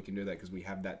 we know we can do that because we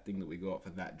have that thing that we got for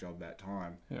that job that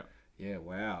time. Yeah.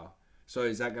 Wow. So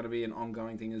is that going to be an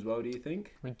ongoing thing as well, do you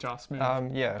think? We just moved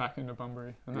back into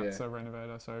Bunbury, and that's a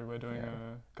renovator. So we're doing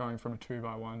going from a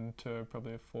 2x1 to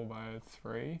probably a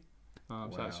 4x3.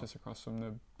 So that's just across from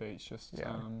the beach, just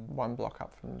 1 block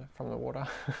up from the water.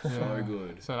 So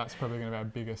good. So that's probably going to be our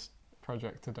biggest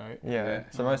project to date. Yeah.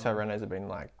 So most of our renos have been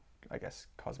like, I guess,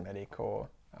 cosmetic or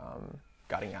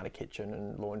gutting out a kitchen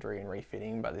and laundry and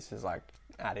refitting, but this is like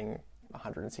adding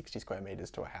 160 square meters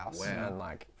to a house and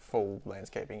like full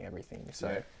landscaping, everything.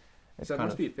 So it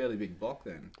must be a fairly big block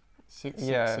then.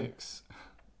 666.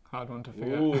 Hard one to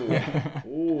figure out.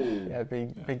 Yeah,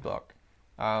 big block.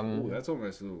 That's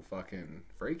almost a little fucking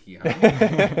freaky,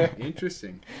 huh?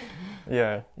 Interesting.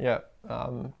 Yeah.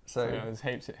 So there's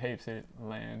heaps of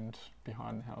land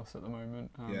behind the house at the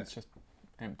moment. It's just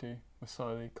empty. We're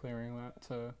slowly clearing that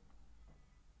to,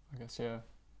 I guess,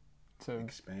 to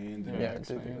expand.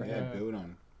 Build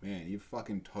on. Man, you've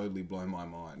fucking totally blown my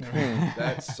mind.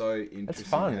 That's so interesting. It's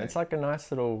fun. It's like a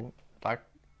nice little, like,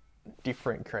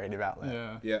 different creative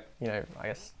outlet. Yeah. You know, I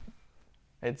guess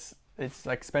it's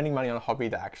like spending money on a hobby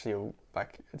that actually,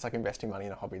 like, it's like investing money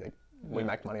in a hobby that we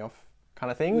make money off, kind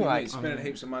of thing. Like spending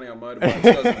heaps of money on motorbikes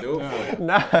doesn't do it for you.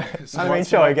 No, I mean,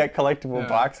 sure, you get collectible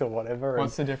bikes or whatever.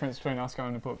 What's the difference between us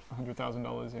going to put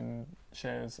 $100,000 in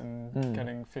shares and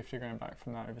getting 50 grand back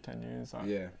from that over 10 years? Like,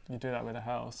 you do that with a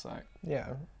house, like,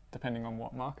 depending on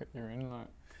what market you're in,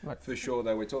 like for sure.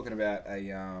 Though we're talking about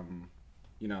a,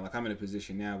 like I'm in a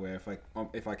position now where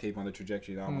if I keep on the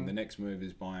trajectory that I'm on, the next move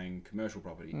is buying commercial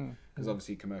property, because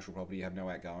obviously commercial property you have no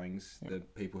outgoings. The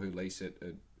people who lease it,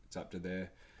 it's up to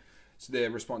it's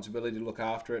their responsibility to look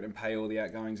after it and pay all the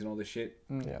outgoings and all the shit.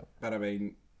 But I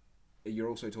mean, you're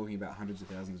also talking about hundreds of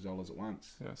thousands of dollars at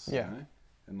once. Yes. You know?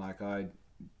 And like I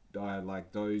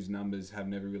like those numbers have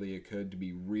never really occurred to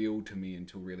be real to me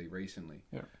until really recently.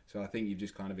 So I think you've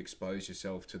just kind of exposed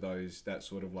yourself to that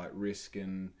sort of like risk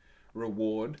and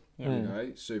reward, you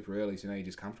know, super early. So now you're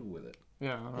just comfortable with it.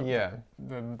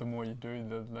 The more you do,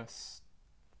 the less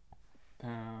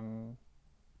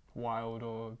wild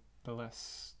or the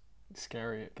less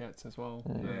scary it gets as well.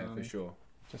 For sure.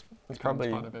 Just it's probably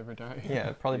part of every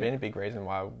day. Probably been a big reason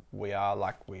why we are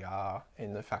like we are,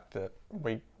 in the fact that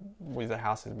with the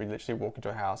houses, we literally walk into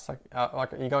a house like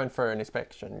you go in for an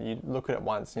inspection, you look at it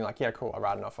once and you're like, yeah, cool, I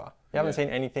write an offer. You haven't seen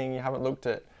anything, you haven't looked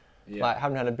at like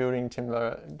haven't had a building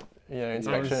timber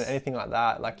inspection, anything like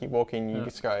that. Like you walk in, you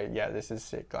just go, yeah, this is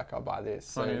sick, like I'll buy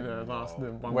this. Funny, the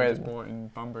one we just bought in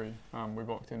Bunbury, we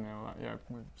walked in there like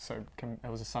it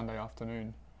was a Sunday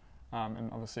afternoon.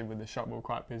 And obviously with the shop we were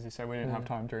quite busy, so we didn't have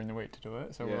time during the week to do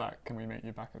it. So we're like, can we meet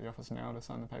you back at the office now to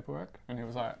sign the paperwork? And he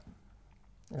was like,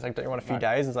 don't you want a few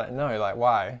days? It's like, no, like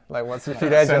why? Like what's a few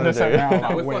days going to do?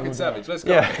 Now, we're fucking savage, let's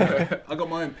go. I got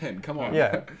my own pen, come on.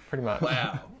 Yeah, pretty much.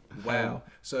 Wow.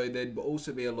 So there'd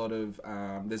also be a lot of,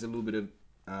 there's a little bit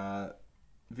of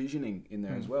visioning in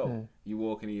there as well. You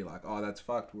walk in and you're like, oh, that's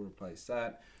fucked, we'll replace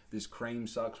that. This cream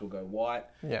sucks, we'll go white.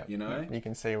 Yeah. You know? You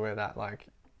can see where that like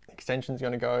extension's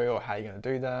going to go or how you're going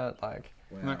to do that. Like,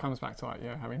 and that comes back to like,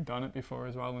 having done it before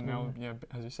as well. And now,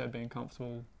 as you said, being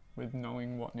comfortable with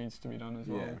knowing what needs to be done as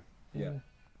well.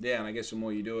 Yeah, and I guess the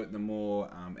more you do it, the more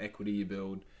equity you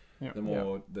build. The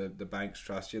more the banks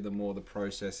trust you, the more the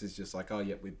process is just like, oh,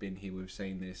 yep, we've been here, we've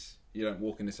seen this. You don't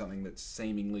walk into something that's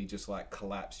seemingly just like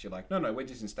collapsed. You're like, no, we're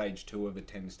just in stage 2 of a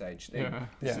 10-stage thing.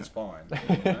 This is fine.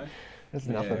 You know? It's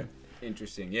nothing.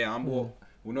 Interesting. Yeah, I'm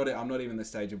not even the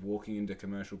stage of walking into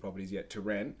commercial properties yet to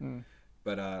rent.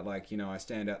 But I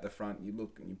stand out the front, you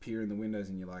look and you peer in the windows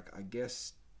and you're like, I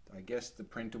guess the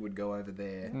printer would go over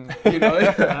there. You know,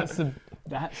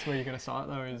 that's where you got to start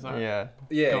though. Is like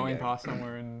going past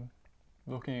somewhere and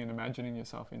looking and imagining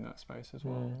yourself in that space as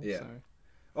well. So.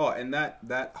 Oh, and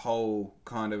that whole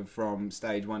kind of from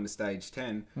stage 1 to stage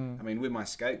 10. I mean, with my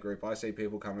skate group, I see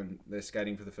people coming, they're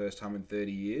skating for the first time in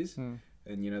 30 years, and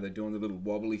they're doing the little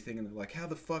wobbly thing, and they're like, "How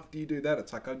the fuck do you do that?"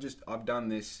 It's like I've done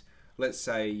this. Let's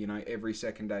say every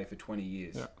second day for 20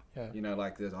 years.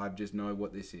 I just know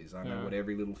what this is. I know what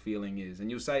every little feeling is. And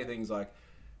you'll say things like,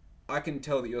 I can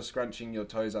tell that you're scrunching your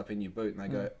toes up in your boot. And they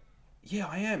go, yeah,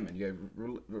 I am. And you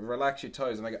go, relax your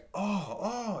toes. And they go,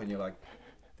 oh. And you're like,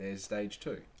 there's stage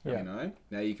 2. You know?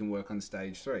 Now you can work on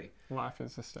stage 3. Life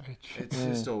is a stage. It's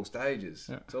just all stages.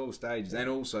 It's all stages. And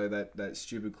also that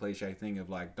stupid cliche thing of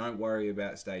like, don't worry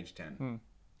about stage 10.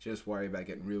 Just worry about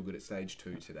getting real good at stage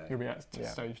 2 today. You'll be at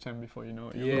stage 10 before you know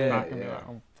it. You'll look back and be like,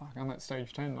 oh, fuck, I'm at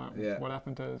stage 10. Like, what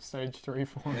happened to stage 3,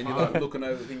 4, and 5? And you're like looking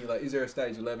over the thing, you're like, is there a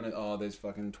stage 11? And, oh, there's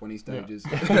fucking 20 stages.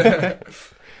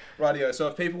 Rightio. So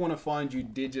if people want to find you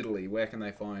digitally, where can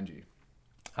they find you?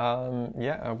 Our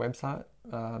website,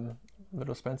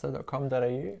 littlespencer.com.au.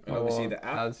 And obviously the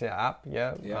app. That's the app,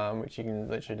 which you can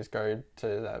literally just go to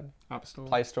the App Store,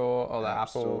 Play Store or the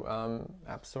Apple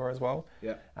App Store as well.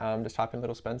 Just type in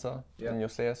Little Spencer and you'll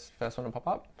see us. First one to pop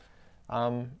up.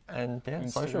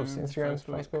 Socials, Instagram,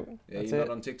 Facebook. Yeah, you're not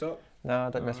on TikTok? No,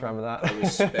 don't mess around with that. I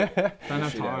respect. Don't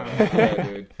have time. Yeah,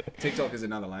 dude. TikTok is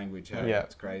another language. Hey? Yeah,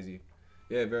 it's crazy.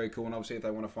 Yeah, very cool. And obviously, if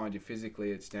they want to find you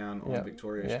physically, it's down on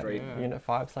Victoria Street. Unit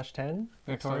 5/10.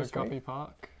 Victoria Guppy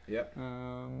Park. Yep.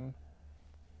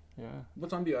 What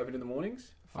time do you open in the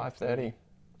mornings? 5:30.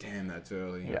 Damn, that's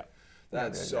early. Yeah.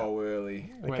 That's so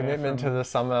early. The commitment to the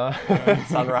summer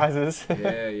sunrises.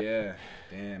 Yeah.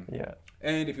 Damn. Yeah.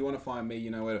 And if you want to find me,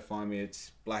 you know where to find me.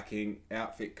 It's Black Ink,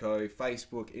 Outfit Co,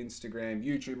 Facebook, Instagram,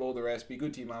 YouTube, all the rest. Be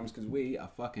good to your mums because we are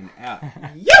fucking out.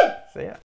 Yo! See ya.